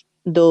make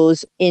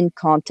those in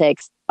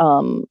context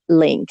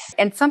links.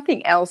 And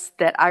something else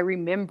that I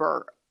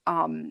remember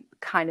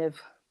kind of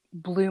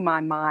blew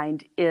my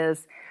mind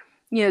is,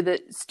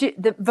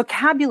 the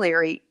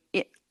vocabulary,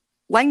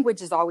 language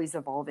is always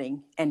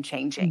evolving and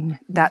changing.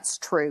 Mm-hmm. That's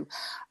true.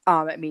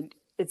 I mean,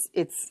 it's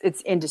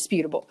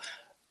indisputable.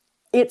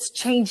 It's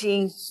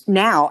changing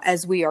now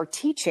as we are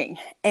teaching.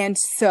 And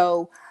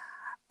so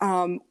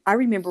I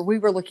remember we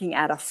were looking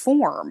at a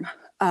form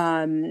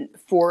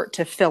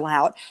to fill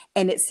out,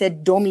 and it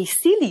said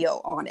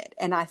domicilio on it.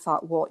 And I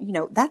thought, well,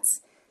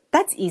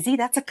 That's easy.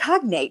 That's a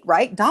cognate,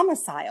 right?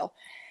 Domicile.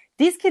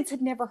 These kids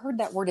had never heard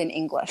that word in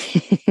English.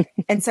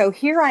 And so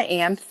here I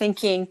am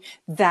thinking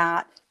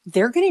that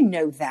they're going to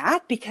know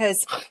that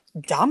because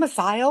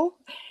domicile,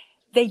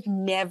 they'd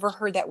never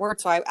heard that word.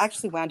 So I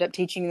actually wound up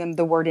teaching them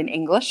the word in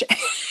English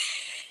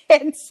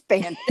and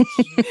Spanish,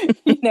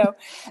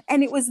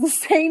 and it was the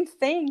same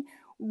thing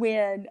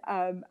when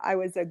I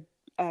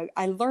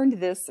learned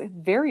this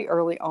very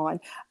early on.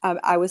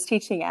 I was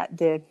teaching at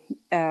the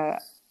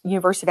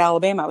University of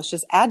Alabama. I was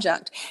just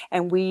adjunct.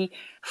 And we,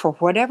 for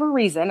whatever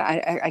reason,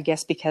 I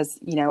guess because,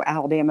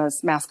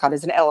 Alabama's mascot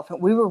is an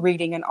elephant, we were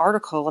reading an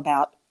article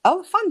about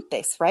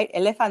elefantes, right?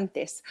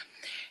 Elefantes.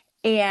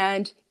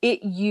 And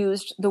it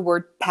used the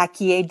word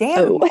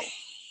pachyderm. Oh.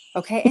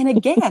 Okay. And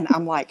again,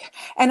 I'm like,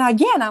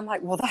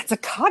 well, that's a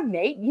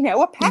cognate,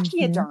 a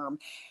pachyderm.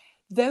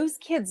 Those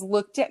kids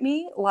looked at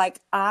me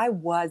like I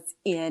was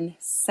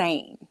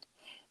insane.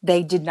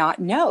 They did not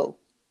know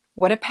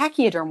what a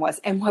pachyderm was.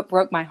 And what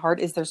broke my heart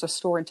is there's a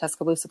store in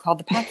Tuscaloosa called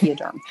the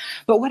Pachyderm,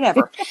 but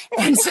whatever.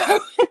 And so,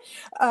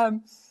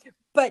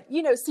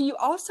 so you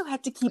also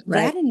have to keep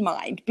that in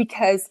mind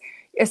because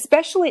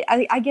especially,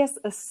 I guess,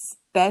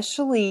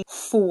 especially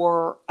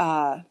for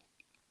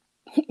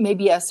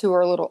maybe us who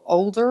are a little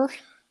older,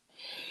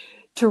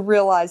 to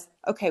realize,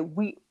 okay,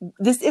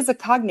 this is a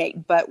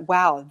cognate, but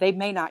wow, they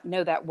may not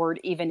know that word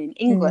even in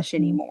English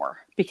anymore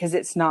because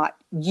it's not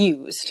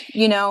used,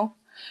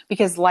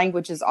 because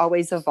language is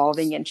always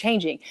evolving and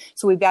changing.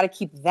 So we've got to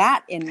keep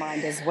that in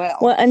mind as well.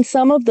 Well, and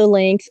some of the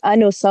links, I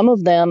know some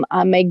of them,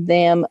 I make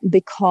them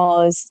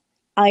because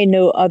I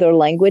know other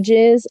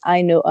languages,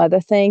 I know other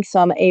things, so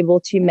I'm able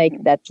to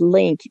make that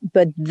link,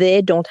 but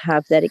they don't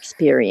have that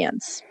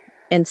experience.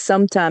 And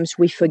sometimes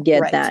we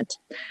forget that,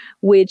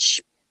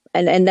 which,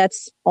 and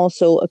that's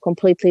also a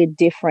completely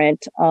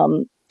different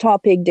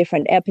topic,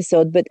 different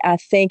episode, but I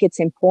think it's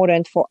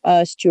important for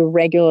us to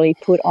regularly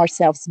put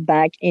ourselves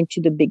back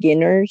into the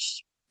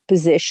beginner's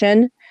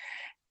position.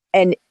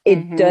 And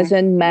it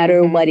doesn't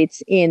matter what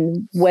it's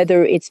in,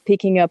 whether it's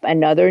picking up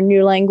another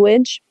new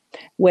language,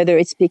 whether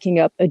it's picking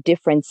up a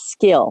different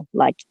skill.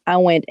 Like I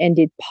went and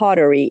did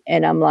pottery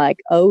and I'm like,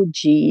 oh,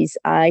 geez,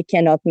 I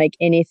cannot make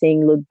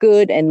anything look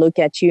good, and look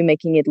at you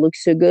making it look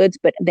so good.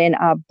 But then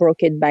I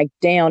broke it back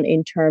down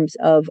in terms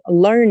of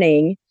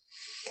learning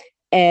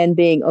and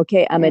being,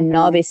 okay, I'm a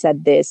novice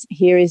at this.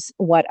 Here is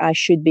what I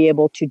should be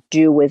able to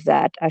do with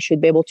that. I should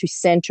be able to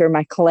center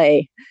my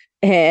clay.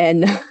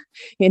 And,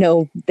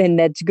 then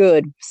that's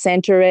good.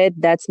 Center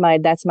it. That's my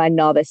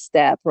novice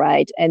step,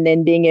 right? And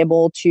then being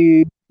able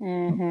to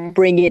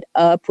bring it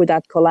up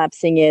without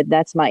collapsing it.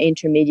 That's my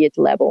intermediate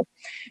level.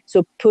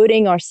 So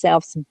putting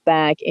ourselves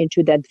back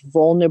into that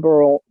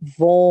vulnerable.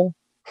 We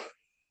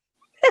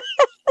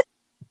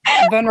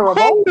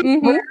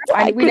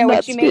know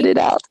what you mean. It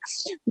out.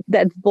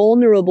 That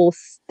vulnerable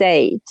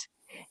state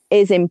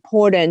is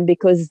important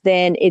because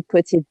then it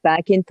puts it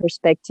back in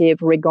perspective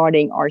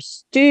regarding our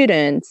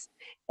students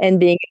and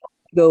being able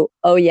to go,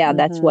 oh yeah,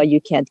 that's why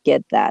you can't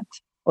get that.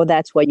 Or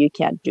that's why you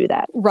can't do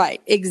that. Right,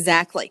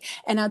 exactly.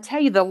 And I'll tell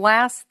you the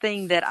last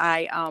thing that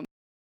I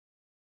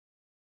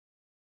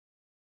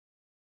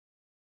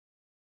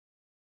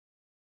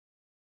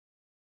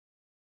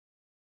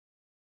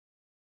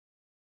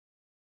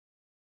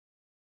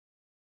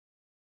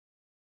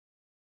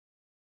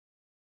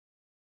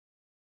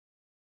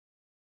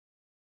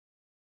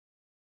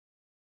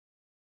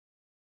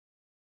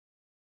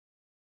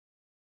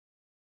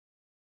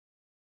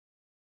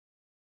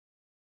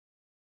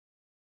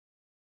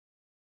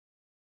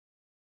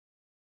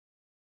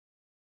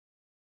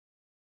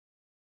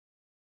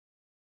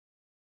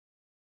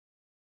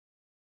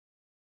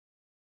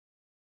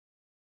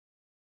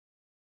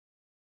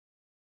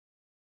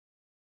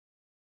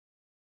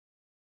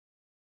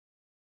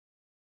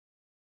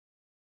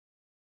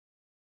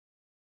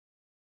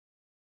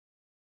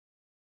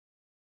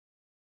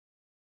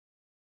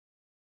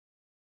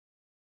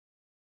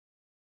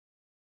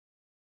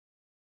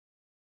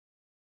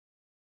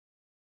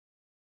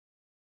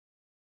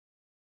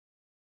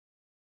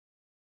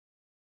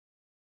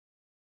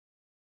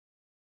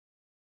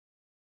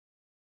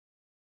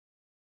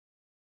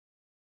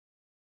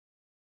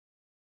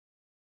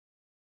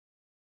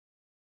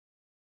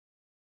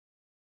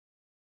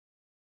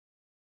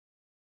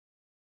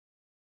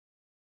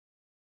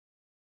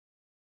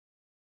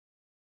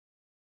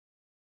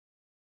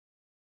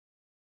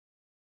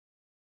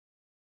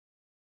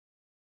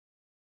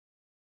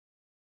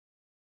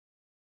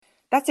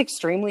that's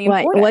extremely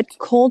important. Right. What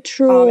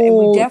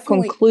cultural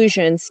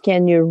conclusions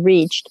can you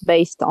reach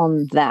based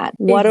on that?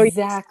 What are you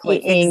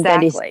seeing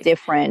that is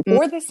different?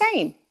 Or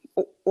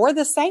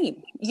the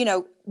same,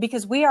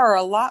 because we are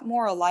a lot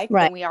more alike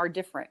than we are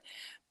different.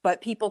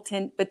 But people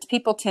tend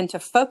to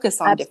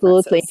focus on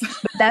differences.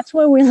 But that's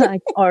why we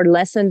like our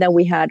lesson that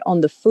we had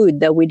on the food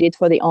that we did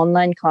for the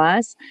online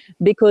class,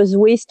 because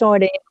we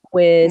started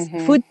with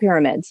food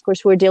pyramids. Of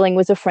course, we're dealing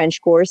with a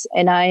French course,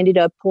 and I ended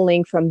up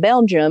pulling from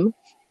Belgium.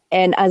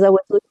 And as I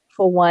was looking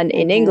for one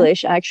in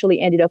English, I actually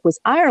ended up with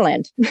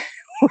Ireland,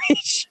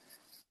 which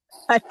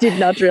I did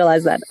not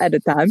realize that at the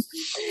time.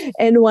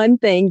 And one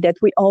thing that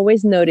we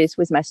always notice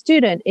with my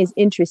student is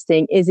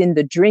interesting is in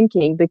the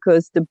drinking,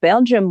 because the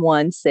Belgium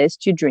one says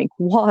to drink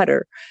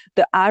water.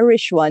 The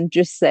Irish one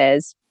just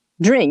says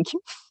drink.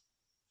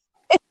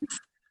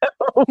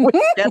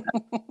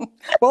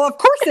 Well, of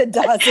course it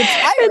does. It's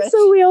Irish. And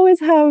so we always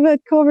have a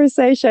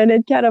conversation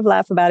and kind of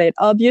laugh about it.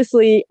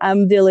 Obviously,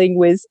 I'm dealing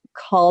with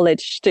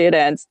college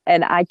students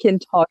and I can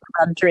talk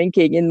about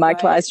drinking in my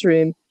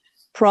classroom.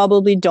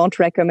 Probably don't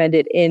recommend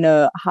it in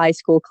a high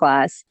school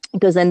class,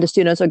 because then the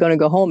students are going to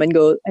go home and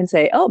go and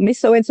say, oh, Miss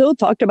So-and-so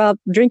talked about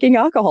drinking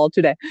alcohol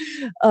today.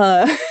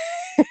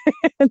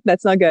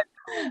 That's not good.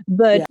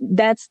 But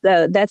that's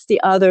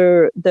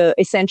the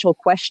essential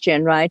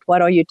question, right?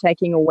 What are you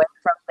taking away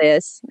from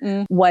this?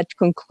 What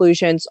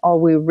conclusions are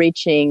we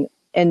reaching?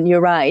 And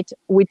you're right,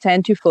 we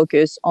tend to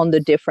focus on the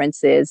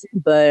differences,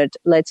 but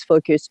let's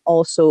focus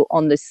also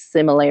on the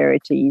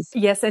similarities.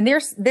 Yes, and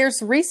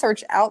there's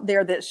research out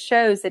there that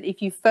shows that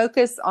if you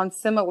focus on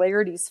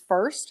similarities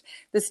first,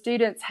 the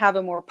students have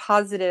a more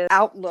positive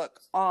outlook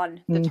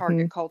on the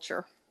target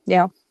culture.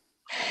 Yeah.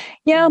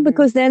 Yeah,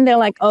 because then they're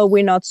like, oh,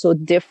 we're not so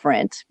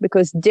different,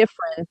 because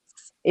difference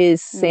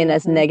is seen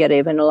as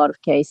negative in a lot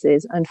of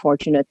cases,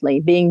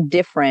 unfortunately. Being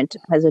different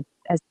has a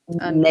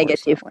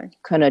negative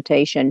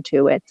connotation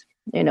to it.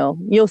 You know,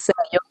 you'll say,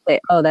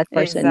 oh, that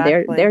person,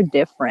 they're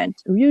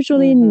different.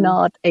 Usually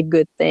not a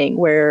good thing,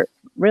 where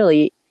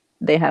really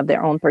they have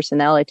their own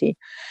personality.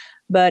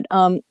 But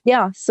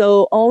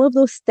so all of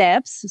those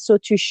steps, so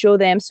to show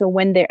them, so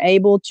when they're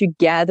able to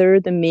gather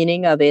the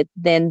meaning of it,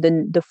 then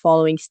the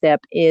following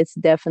step is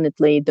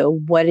definitely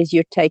what is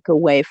your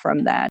takeaway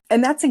from that?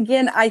 And that's,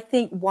 again, I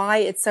think why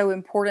it's so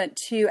important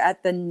too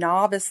at the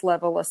novice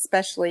level,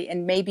 especially,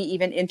 and maybe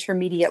even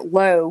intermediate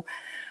low,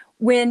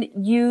 when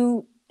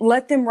you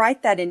let them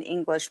write that in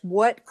English.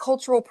 What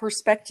cultural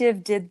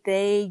perspective did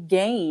they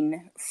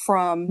gain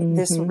from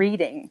this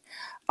reading?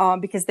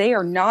 Because they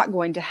are not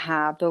going to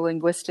have the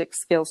linguistic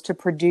skills to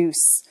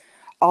produce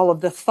all of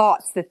the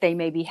thoughts that they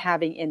may be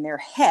having in their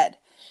head.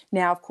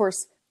 Now, of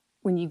course,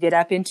 when you get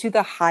up into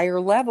the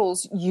higher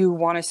levels, you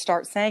want to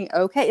start saying,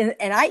 okay,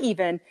 and I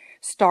even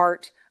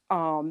start,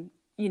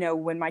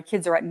 when my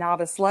kids are at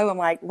novice low, I'm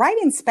like, write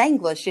in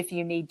Spanglish if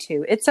you need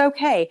to. It's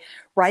okay.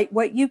 Write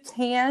what you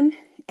can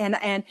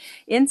and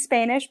in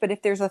Spanish, but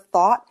if there's a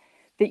thought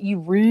that you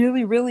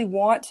really, really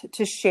want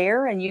to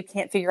share and you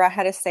can't figure out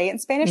how to say it in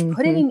Spanish,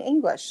 put it in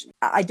English.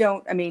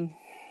 And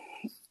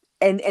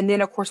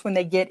then of course, when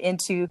they get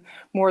into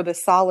more of the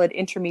solid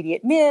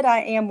intermediate mid,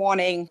 I am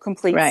wanting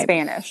complete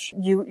Spanish.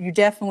 You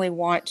definitely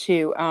want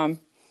to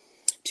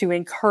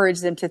encourage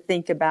them to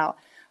think about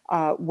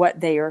what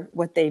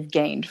they've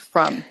gained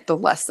from the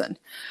lesson.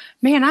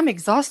 Man, I'm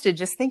exhausted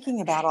just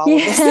thinking about all of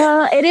this.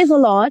 Yeah, it is a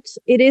lot.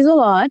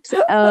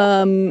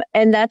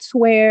 And that's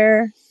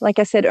where, like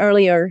I said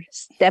earlier,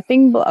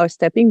 stepping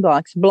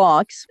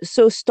blocks.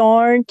 So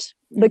start,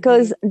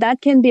 because that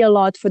can be a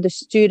lot for the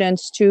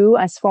students too,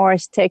 as far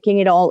as taking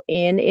it all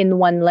in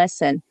one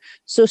lesson.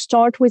 So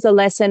start with a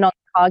lesson on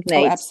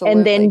cognates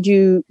and then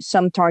do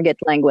some target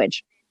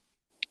language.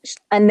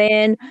 And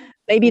then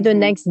maybe the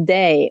next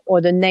day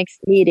or the next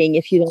meeting,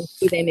 if you don't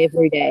see them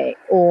every day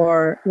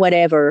or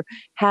whatever,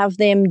 have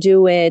them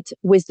do it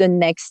with the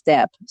next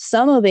step.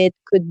 Some of it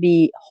could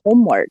be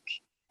homework,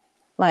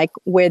 like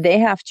where they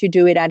have to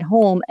do it at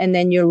home, and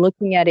then you're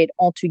looking at it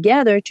all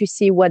together to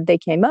see what they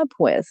came up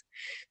with.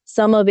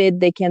 Some of it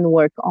they can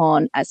work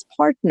on as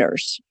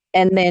partners.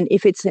 And then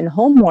if it's in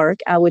homework,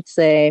 I would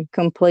say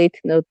complete,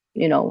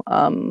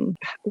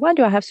 why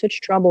do I have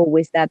such trouble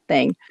with that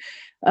thing?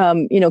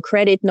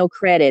 Credit, no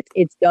credit.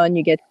 It's done,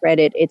 you get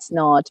credit. It's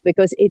not,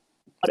 because it's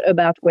not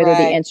about whether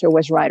the answer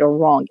was right or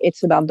wrong.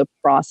 It's about the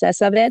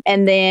process of it.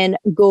 And then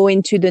go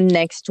into the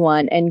next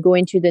one and go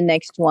into the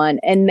next one.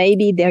 And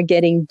maybe they're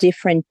getting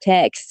different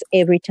texts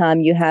every time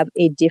you have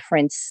a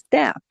different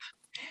step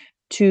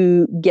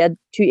to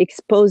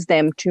expose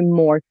them to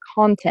more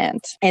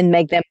content and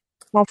make them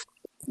comfortable.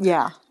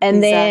 Yeah.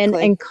 And then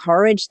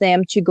encourage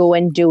them to go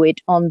and do it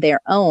on their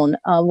own.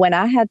 When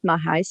I had my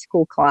high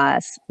school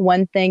class,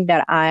 one thing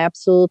that I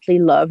absolutely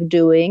love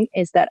doing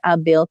is that I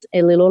built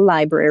a little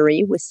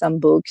library with some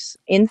books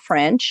in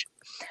French.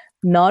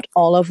 Not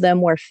all of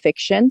them were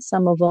fiction.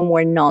 Some of them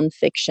were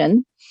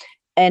nonfiction.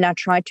 And I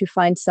tried to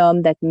find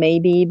some that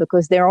maybe,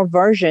 because there are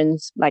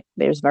versions, like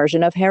there's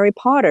version of Harry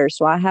Potter.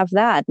 So I have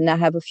that. And I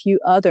have a few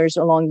others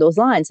along those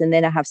lines. And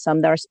then I have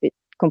some that are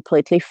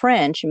completely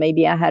French.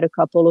 Maybe I had a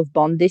couple of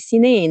bande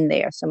dessinées in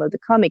there, some of the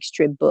comic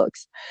strip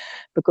books,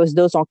 because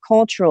those are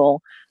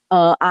cultural.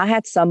 I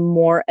had some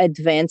more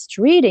advanced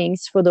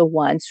readings for the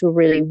ones who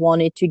really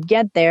wanted to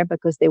get there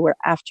because they were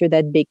after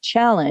that big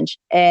challenge.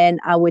 And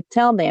I would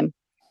tell them,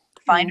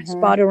 find a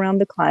spot around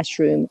the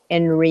classroom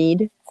and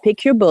read.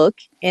 Pick your book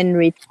and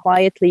read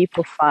quietly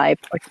for 5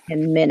 or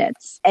 10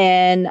 minutes.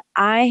 And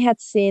I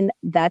had seen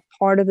that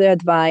part of the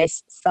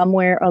advice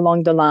somewhere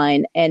along the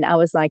line. And I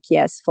was like,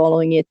 yes,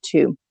 following it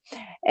too.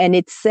 And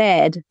it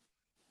said,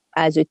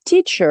 as a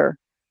teacher,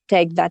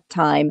 take that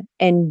time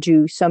and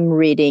do some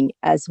reading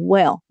as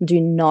well.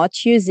 Do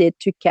not use it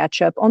to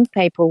catch up on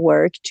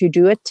paperwork, to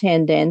do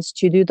attendance,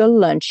 to do the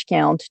lunch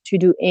count, to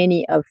do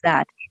any of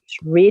that. It's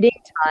reading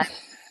time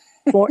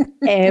for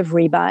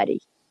everybody.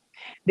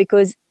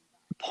 Because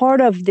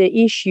part of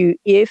the issue,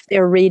 if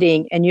they're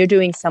reading and you're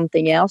doing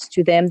something else,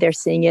 to them, they're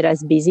seeing it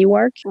as busy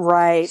work.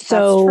 Right.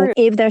 So that's true.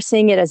 if they're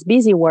seeing it as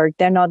busy work,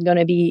 they're not going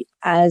to be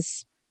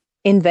as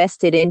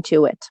invested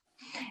into it.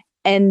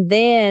 And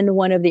then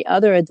one of the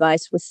other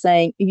advice was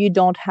saying, you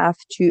don't have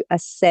to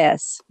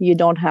assess, you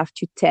don't have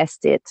to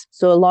test it.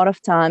 So a lot of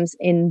times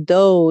in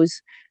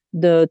those,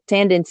 the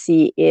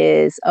tendency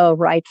is,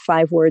 write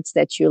 5 words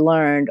that you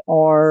learned,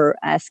 or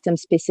ask them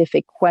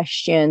specific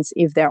questions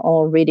if they're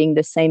all reading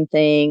the same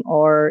thing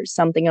or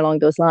something along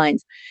those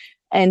lines.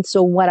 And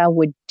so what I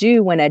would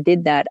do when I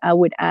did that, I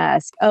would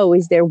ask,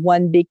 is there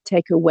one big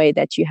takeaway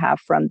that you have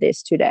from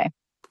this today?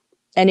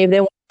 And if they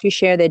want to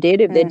share, they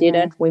did. If they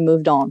didn't, we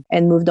moved on to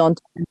the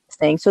next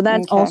thing. So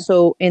that's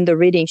also in the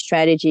reading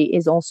strategy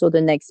is also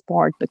the next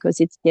part, because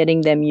it's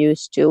getting them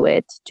used to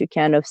it, to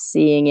kind of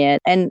seeing it,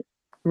 and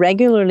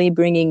regularly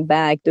bringing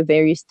back the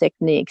various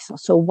techniques.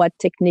 So what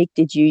technique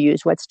did you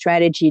use? What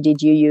strategy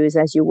did you use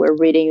as you were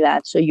reading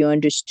that, so you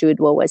understood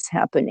what was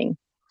happening,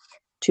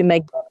 to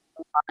make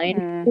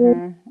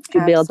mindful,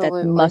 to build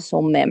that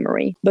muscle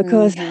memory.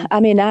 Because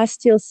I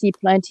still see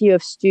plenty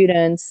of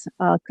students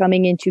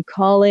coming into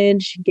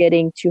college,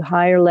 getting to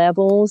higher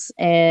levels.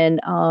 And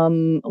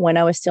when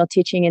I was still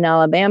teaching in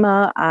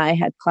Alabama, I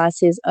had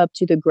classes up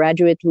to the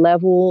graduate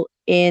level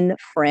in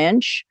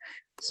French.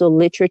 So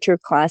literature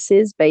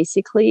classes,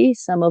 basically.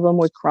 Some of them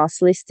were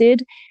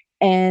cross-listed.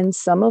 And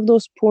some of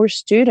those poor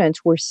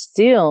students were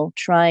still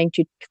trying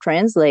to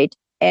translate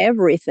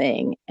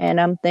everything. And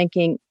I'm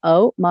thinking,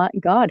 oh my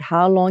God,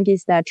 how long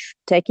is that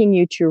taking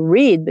you to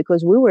read?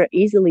 Because we were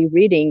easily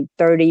reading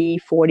 30,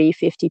 40,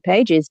 50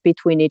 pages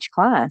between each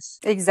class.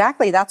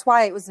 Exactly. That's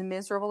why it was a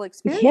miserable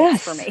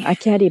experience for me. I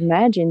can't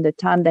imagine the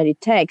time that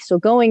it takes. So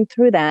going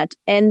through that,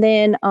 and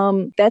then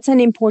that's an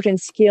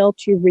important skill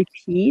to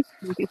repeat,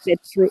 like I said,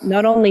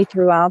 not only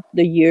throughout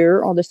the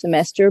year or the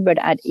semester, but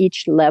at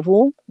each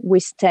level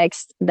with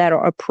texts that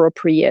are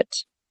appropriate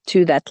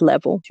to that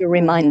level, to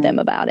remind them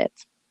about it.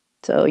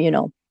 So,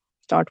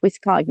 start with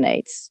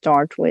cognates,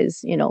 start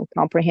with,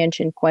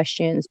 comprehension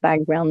questions,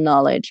 background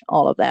knowledge,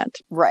 all of that.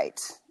 Right.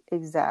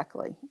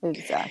 Exactly.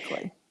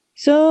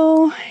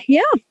 So,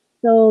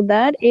 so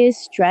that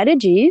is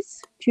strategies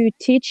to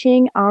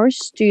teaching our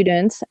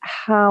students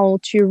how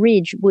to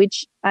read,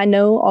 which I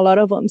know a lot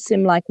of them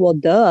seem like, well,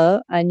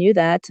 duh, I knew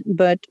that.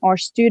 But our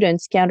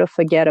students kind of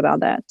forget about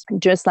that.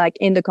 Just like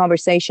in the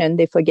conversation,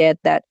 they forget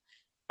that,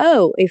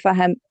 if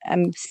I'm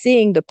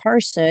seeing the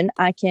person,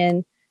 I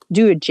can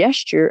do a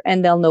gesture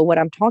and they'll know what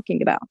I'm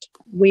talking about.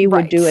 We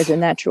would do as a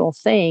natural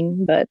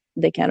thing, but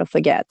they kind of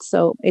forget.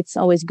 So it's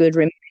always good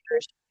reminders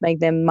to make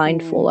them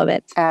mindful of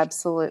it.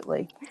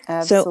 Absolutely.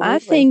 So I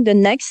think the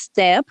next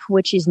step,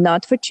 which is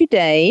not for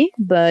today,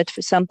 but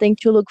for something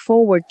to look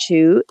forward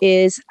to,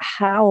 is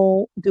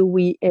how do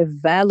we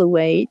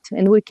evaluate,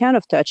 and we kind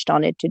of touched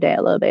on it today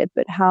a little bit,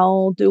 but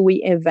how do we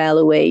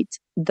evaluate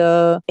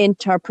the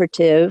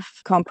interpretive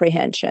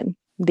comprehension,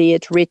 be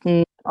it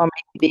written or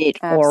maybe it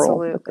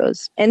oral,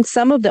 and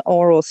some of the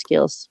oral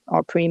skills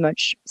are pretty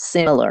much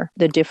similar.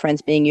 The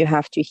difference being you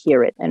have to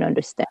hear it and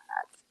understand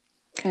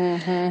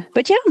that.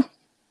 But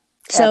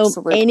so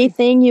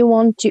anything you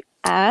want to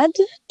add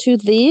to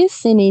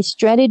this? Any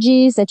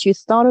strategies that you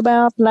thought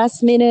about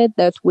last minute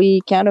that we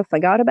kind of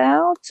forgot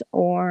about?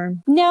 Or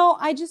no,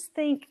 I just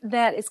think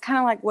that it's kind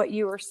of like what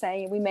you were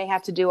saying. We may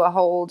have to do a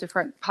whole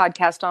different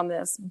podcast on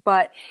this,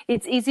 but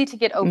it's easy to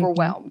get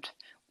overwhelmed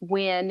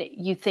when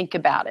you think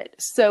about it.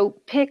 So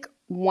pick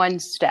one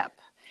step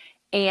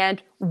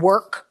and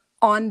work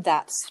on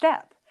that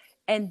step,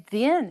 and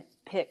then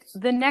pick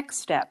the next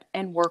step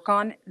and work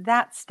on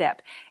that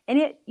step. And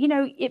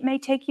it may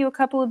take you a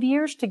couple of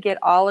years to get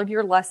all of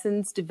your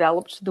lessons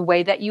developed the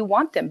way that you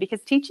want them,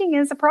 because teaching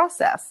is a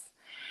process.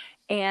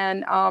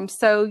 And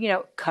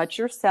so cut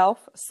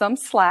yourself some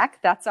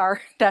slack. That's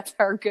our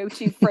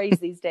go-to phrase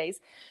these days.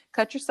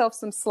 Cut yourself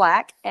some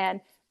slack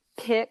and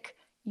pick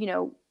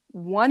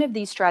one of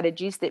these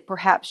strategies that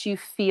perhaps you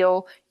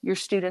feel your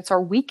students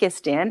are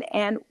weakest in,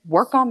 and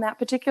work on that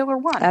particular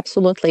one.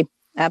 Absolutely.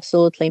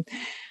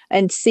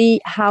 And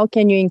see how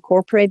can you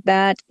incorporate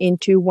that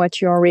into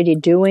what you're already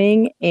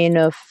doing in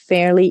a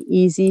fairly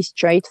easy,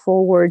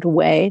 straightforward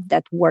way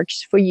that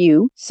works for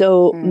you.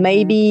 So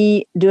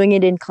maybe doing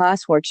it in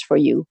class works for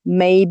you.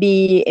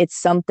 Maybe it's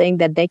something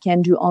that they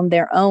can do on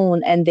their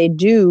own, and they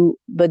do,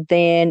 but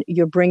then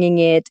you're bringing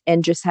it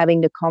and just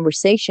having the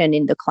conversation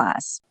in the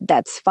class.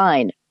 That's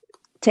fine.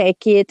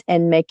 Take it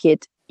and make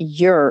it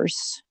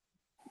yours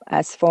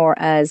as far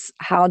as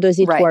how does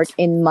it work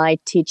in my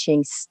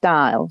teaching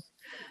style.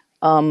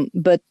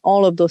 But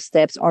all of those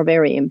steps are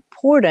very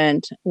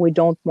important. We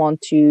don't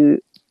want to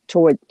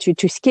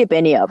skip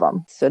any of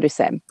them, so to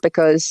say,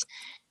 because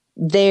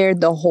they're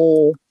the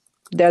whole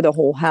they're the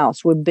whole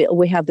house.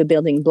 We have the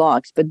building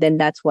blocks, but then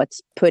that's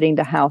what's putting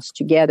the house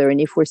together. And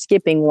if we're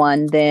skipping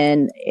one,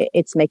 then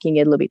it's making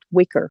it a little bit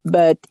weaker.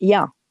 But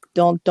yeah,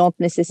 don't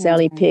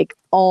necessarily pick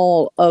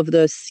all of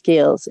those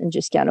skills and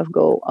just kind of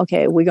go,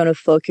 okay, we're going to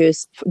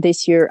focus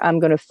this year. I'm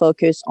going to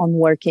focus on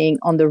working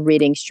on the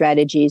reading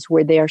strategies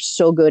where they are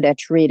so good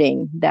at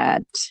reading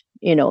that,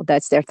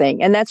 that's their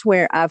thing. And that's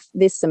where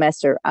this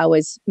semester, I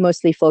was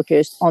mostly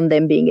focused on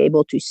them being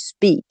able to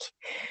speak,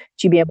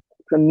 to be able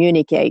to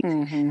communicate.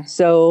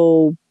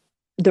 So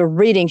the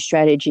reading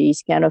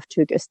strategies kind of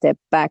took a step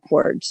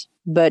backwards.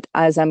 But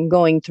as I'm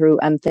going through,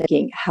 I'm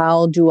thinking,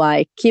 how do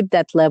I keep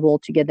that level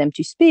to get them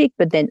to speak,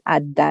 but then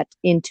add that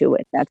into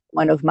it? That's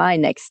one of my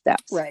next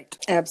steps. Right.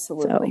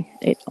 Absolutely.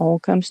 So it all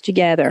comes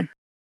together.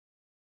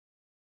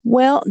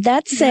 Well,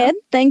 that said,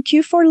 thank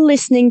you for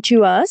listening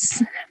to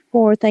us.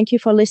 Thank you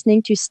for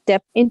listening to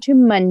Step Into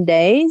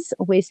Mondays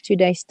with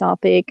today's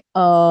topic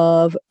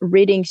of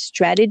reading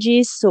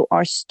strategies so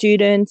our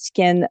students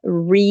can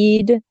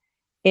read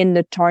in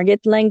the target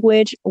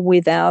language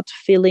without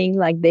feeling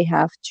like they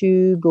have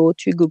to go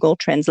to Google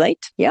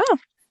Translate. Yeah,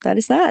 that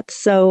is that.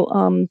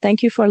 So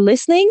thank you for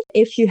listening.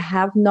 If you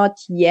have not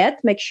yet,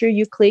 make sure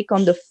you click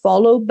on the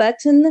follow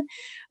button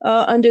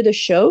under the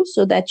show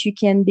so that you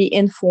can be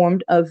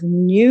informed of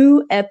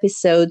new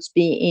episodes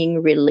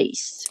being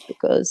released,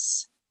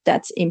 because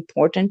that's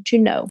important to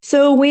know.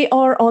 So we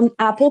are on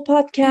Apple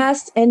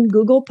Podcasts and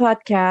Google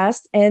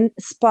Podcasts and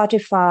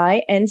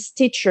Spotify and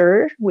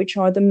Stitcher, which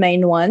are the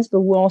main ones,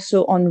 but we're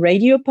also on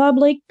Radio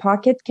Public,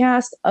 Pocket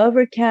Cast,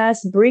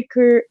 Overcast,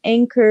 Breaker,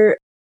 Anchor.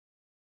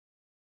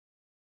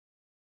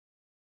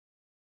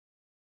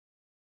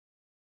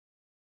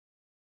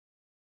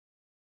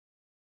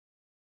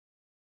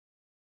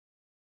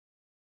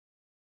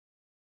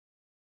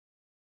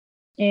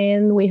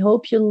 And we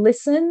hope you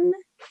listen,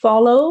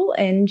 follow,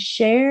 and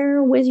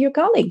share with your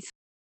colleagues.